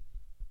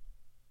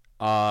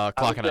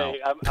 Clocking out.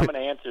 I'm going to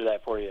answer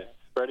that for you.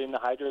 Spreading the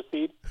hydro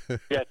seed. You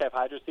guys have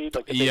hydro seed?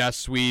 Like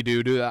Yes, we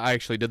do. I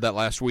actually did that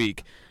last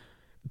week.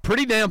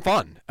 Pretty damn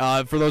fun.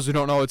 For those who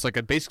don't know, it's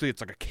basically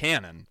it's like a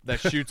cannon that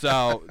shoots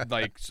out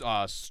like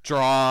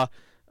straw,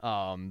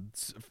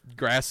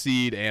 grass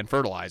seed, and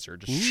fertilizer.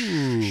 Just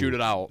shoot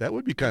it out. That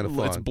would be kind of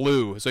fun. It's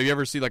blue. So you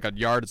ever see like a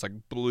yard? It's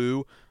like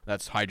blue.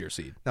 That's hydro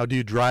seed. Now, do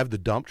you drive the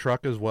dump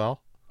truck as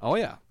well? Oh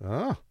yeah,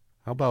 Oh,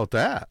 how about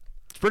that?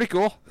 it's pretty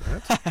cool.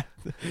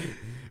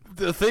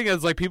 The thing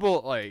is,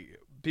 people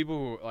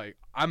who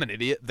I'm an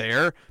idiot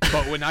there,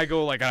 but when I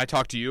go and I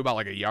talk to you about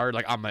like a yard,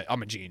 I'm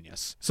a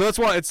genius. So that's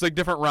why it's like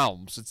different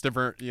realms. It's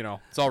different,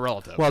 it's all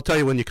relative. Well, I'll tell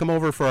you, when you come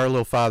over for our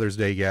little Father's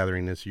Day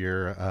gathering this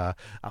year,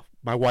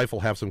 my wife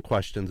will have some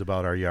questions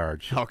about our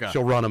yard.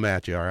 She'll run them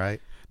at you, all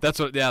right? That's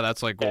what. Yeah,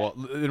 that's like. Well,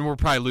 and we're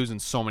probably losing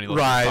so many.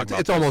 Right.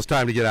 It's almost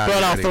time to get out. But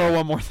of I'll here throw anyway.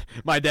 one more.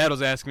 My dad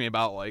was asking me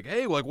about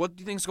hey, what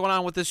do you think's going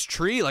on with this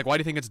tree? Why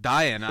do you think it's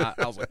dying? I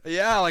was like,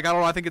 yeah, I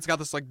don't know. I think it's got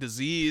this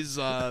disease,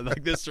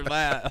 like this or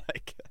that.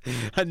 I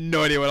had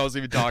no idea what I was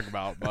even talking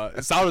about, but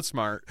it sounded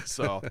smart.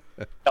 So.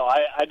 No,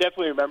 I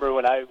definitely remember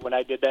when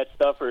I did that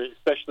stuff, or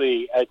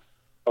especially I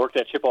worked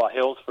at Chippewa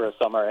Hills for a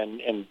summer, and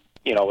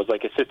was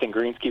like assistant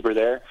greenskeeper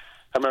there.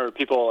 I remember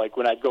people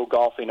when I'd go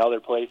golfing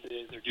other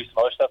places or do some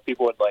other stuff,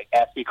 people would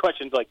ask me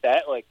questions like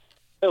that, hey,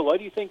 why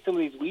do you think some of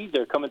these weeds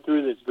are coming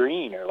through this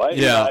green, or what?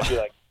 Yeah. I'd be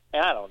like,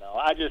 I don't know.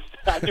 I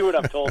do what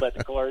I'm told at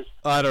the course.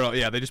 I don't know.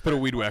 Yeah, they just put a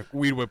weed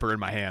whipper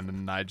in my hand,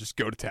 and I just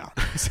go to town.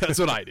 That's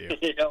what I do.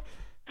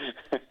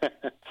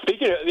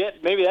 Speaking of,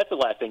 maybe that's the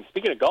last thing.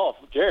 Speaking of golf,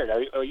 Jared,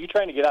 are you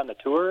trying to get on the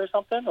tour or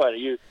something? Or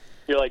you're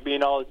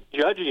being all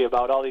judgy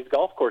about all these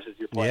golf courses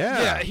you're playing?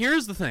 Yeah.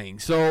 Here's the thing.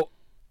 So.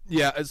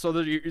 Yeah, so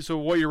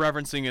what you're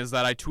referencing is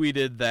that I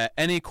tweeted that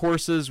any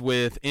courses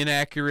with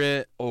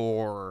inaccurate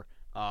or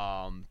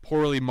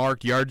poorly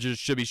marked yardages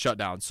should be shut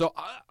down. So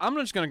I'm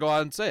just going to go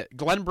out and say it.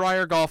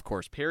 Glenbrier Golf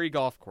Course, Perry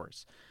Golf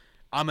Course.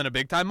 I'm in a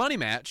big-time money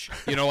match,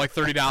 like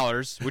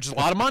 $30, which is a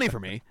lot of money for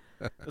me.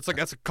 That's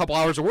a couple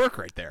hours of work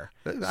right there.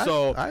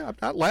 So I'm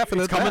not laughing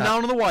it's at that. coming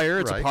down to the wire.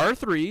 It's Right. a par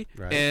 3,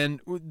 Right.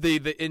 and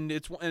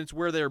it's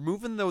where they're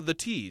moving the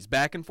tees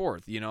back and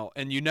forth,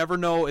 and you never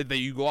know that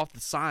you go off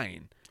the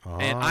sign.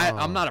 And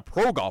I'm not a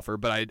pro golfer,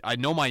 but I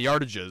know my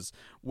yardages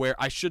where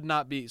I should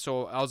not be.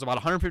 So I was about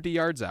 150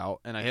 yards out,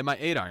 and I hit my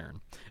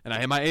 8-iron. And I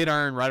hit my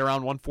 8-iron right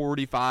around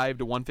 145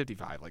 to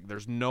 155.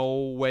 There's no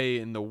way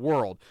in the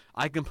world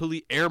I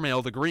completely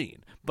airmail the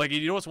green.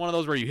 It's one of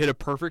those where you hit a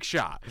perfect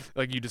shot.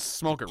 You just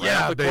smoke it right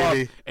off the club.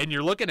 Baby. And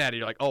you're looking at it,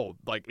 you're like, oh,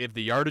 if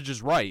the yardage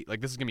is right,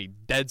 this is going to be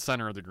dead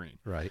center of the green.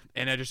 Right.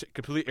 And I just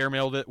completely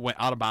airmailed it, went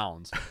out of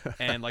bounds.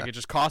 And, it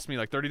just cost me,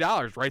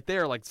 $30 right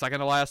there, second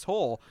to last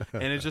hole.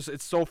 And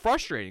it's so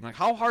frustrating.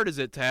 How hard is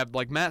it to have,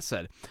 like Matt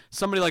said,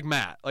 somebody like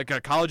Matt, like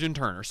a college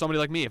intern, or somebody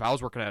like me, if I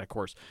was working at a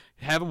course,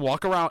 have them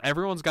walk around.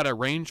 Everyone's got a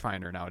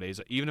rangefinder nowadays,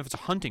 even if it's a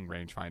hunting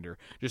rangefinder.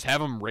 Just have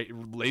them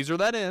laser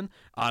that in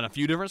on a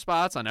few different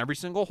spots on every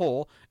single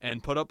hole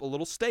and put up a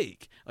little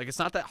stake. It's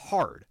not that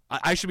hard.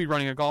 I should be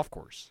running a golf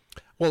course.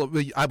 Well,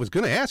 I was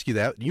going to ask you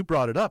that. You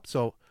brought it up.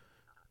 So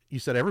you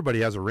said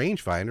everybody has a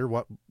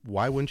rangefinder.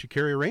 Why wouldn't you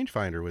carry a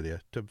rangefinder with you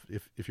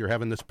if you're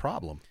having this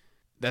problem?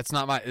 That's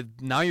not my.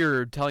 Now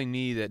you're telling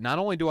me that not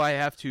only do I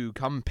have to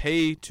come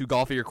pay to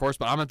golf at your course,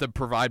 but I'm going to have to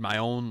provide my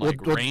own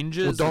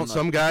ranges. Well, don't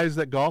some guys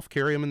that golf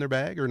carry them in their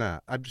bag or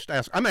not?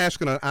 I'm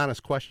asking an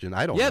honest question.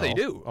 I don't know. Yeah, they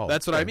do. Oh,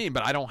 that's what okay. I mean.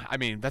 But I don't. I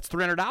mean, that's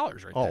 $300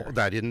 right there.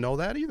 Oh, I didn't know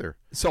that either.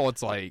 So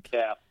it's like,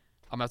 Yeah.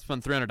 I'm going to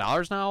spend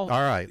 $300 now. All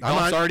right,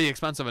 Golf's already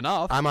expensive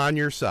enough. I'm on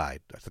your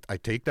side. I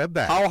take that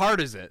back. How hard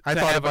is it? I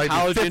to thought have it a might be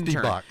college $50.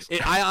 intern?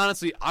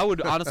 I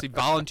would honestly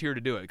volunteer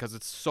to do it because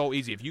it's so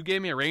easy. If you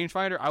gave me a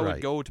rangefinder, I would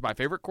Right. go to my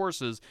favorite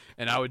courses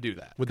and I would do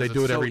that. Would they 'cause do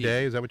it it's so every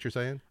day? easy. Is that what you're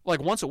saying?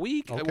 Like once a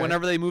week, Okay.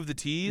 whenever they move the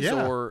tees,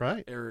 Yeah, or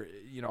right.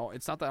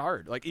 it's not that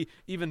hard. Like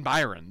even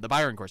the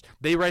Byron course,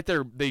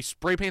 they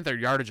spray paint their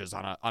yardages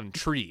on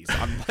trees.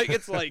 I'm like,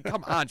 it's like,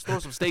 come on, just throw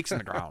some stakes in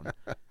the ground.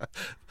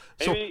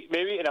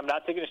 Maybe, and I'm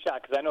not taking a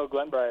shot because I know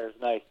Glenbrier is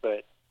nice,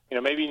 but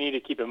maybe you need to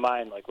keep in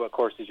mind like what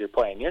courses you're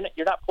playing.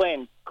 You're not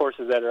playing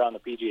courses that are on the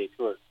PGA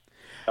Tour.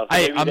 So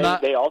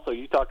they also,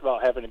 you talked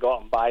about having to go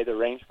out and buy the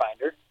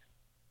rangefinder.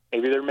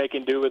 Maybe they're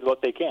making do with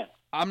what they can.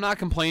 I'm not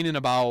complaining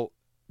about.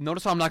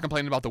 Notice how I'm not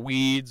complaining about the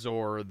weeds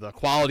or the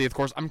quality of the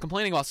course. I'm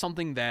complaining about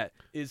something that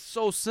is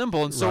so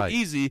simple and so Right.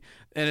 easy,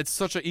 and it's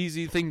such an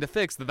easy thing to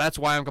fix that's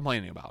why I'm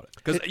complaining about it.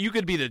 Because you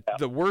could be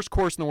the worst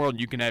course in the world,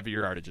 and you can have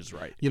your yardages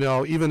right.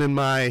 Even in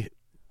my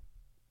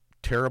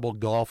terrible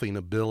golfing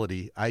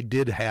ability, I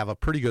did have a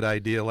pretty good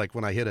idea, like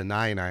when I hit a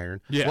 9-iron,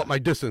 what my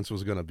distance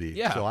was going to be.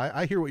 Yeah. So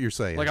I hear what you're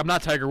saying. Like I'm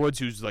not Tiger Woods,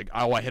 who's like,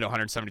 oh, I hit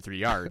 173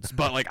 yards,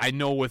 but like I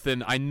know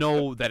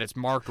that it's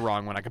marked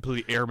wrong when I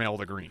completely airmail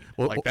the green.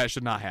 That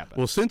should not happen.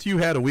 Well, since you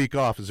had a week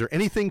off, is there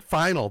anything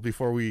final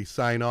before we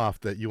sign off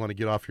that you want to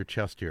get off your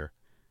chest here?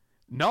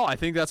 No, I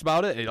think that's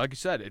about it. Like you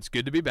said, it's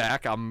good to be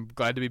back. I'm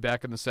glad to be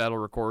back in the saddle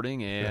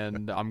recording,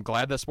 and I'm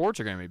glad that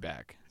sports are going to be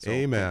back. So,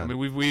 Amen. I mean,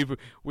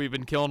 we've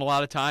been killing a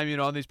lot of time,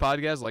 on these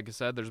podcasts. Like I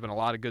said, there's been a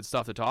lot of good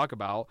stuff to talk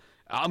about.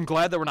 I'm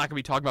glad that we're not going to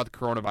be talking about the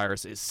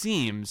coronavirus. It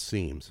seems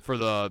for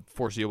the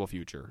foreseeable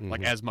future,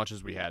 like as much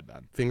as we had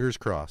been. Fingers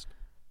crossed.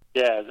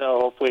 Yeah. So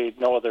hopefully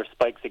no other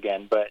spikes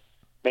again. But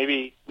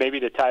maybe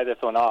to tie this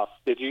one off,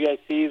 did you guys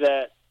see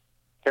that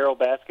Carol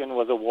Baskin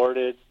was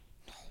awarded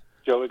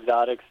Joe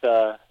Exotic's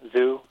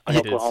zoo in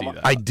Oklahoma?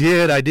 That. I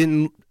did. I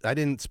didn't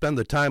spend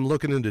the time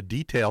looking into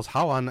details.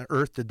 How on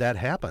earth did that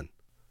happen?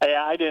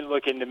 Yeah, I didn't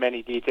look into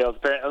many details.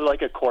 Apparently,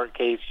 like a court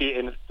case,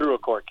 through a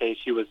court case,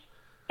 she was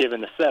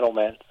given the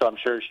settlement. So I'm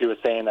sure she was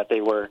saying that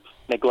they were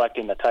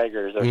neglecting the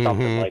Tigers or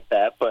something like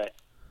that. But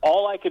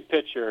all I could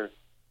picture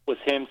was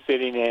him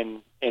sitting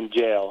in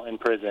jail, in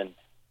prison,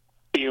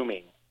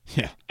 fuming.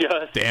 Yeah.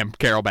 Just damn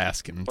Carol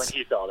Baskin. when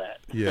he saw that.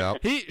 Yeah.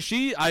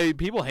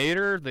 People hate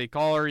her. They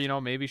call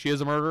her, maybe she is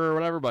a murderer or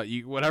whatever, but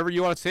whatever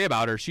you want to say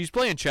about her, she's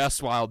playing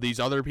chess while these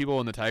other people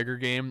in the Tiger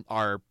game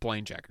are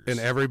playing checkers. And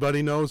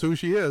everybody knows who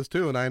she is,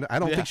 too. And I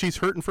don't think she's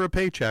hurting for a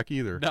paycheck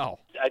either. No.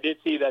 I did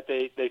see that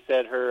they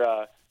said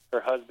her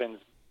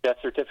husband's death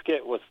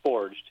certificate was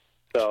forged.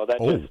 So that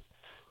just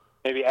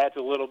maybe adds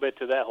a little bit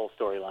to that whole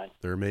storyline.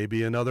 There may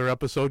be another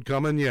episode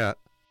coming yet.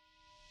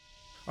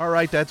 All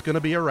right, that's going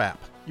to be a wrap.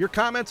 Your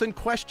comments and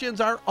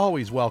questions are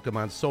always welcome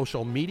on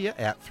social media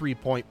at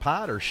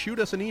 3PointPod or shoot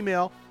us an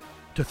email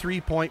to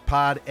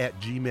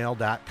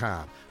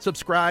 3pointpod@gmail.com.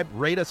 Subscribe,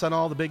 rate us on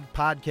all the big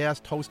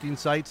podcast hosting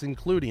sites,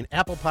 including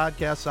Apple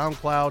Podcasts,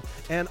 SoundCloud,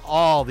 and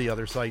all the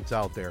other sites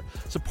out there.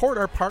 Support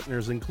our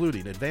partners,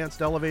 including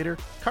Advanced Elevator,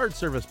 Card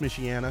Service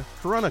Michiana,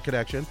 Corona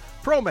Connection,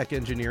 ProMech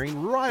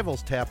Engineering,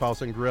 Rivals Tap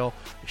House and Grill,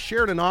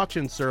 Sheridan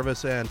Auction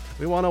Service, and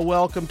we want to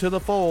welcome to the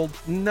fold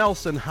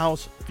Nelson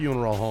House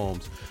Funeral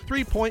Homes.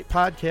 3 Point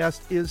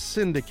Podcast is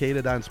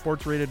syndicated on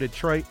Sports Radio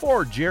Detroit.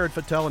 For Jared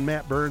Fattel and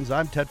Matt Burns,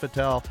 I'm Ted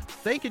Fattel,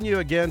 thanking you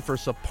again for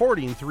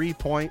supporting 3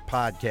 Point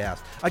Podcast.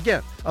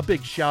 Again, a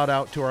big shout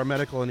out to our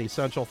medical and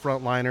essential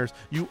frontliners.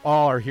 You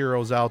all are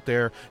heroes out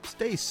there.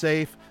 Stay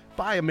safe,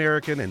 buy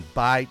American, and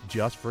buy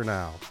just for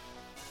now.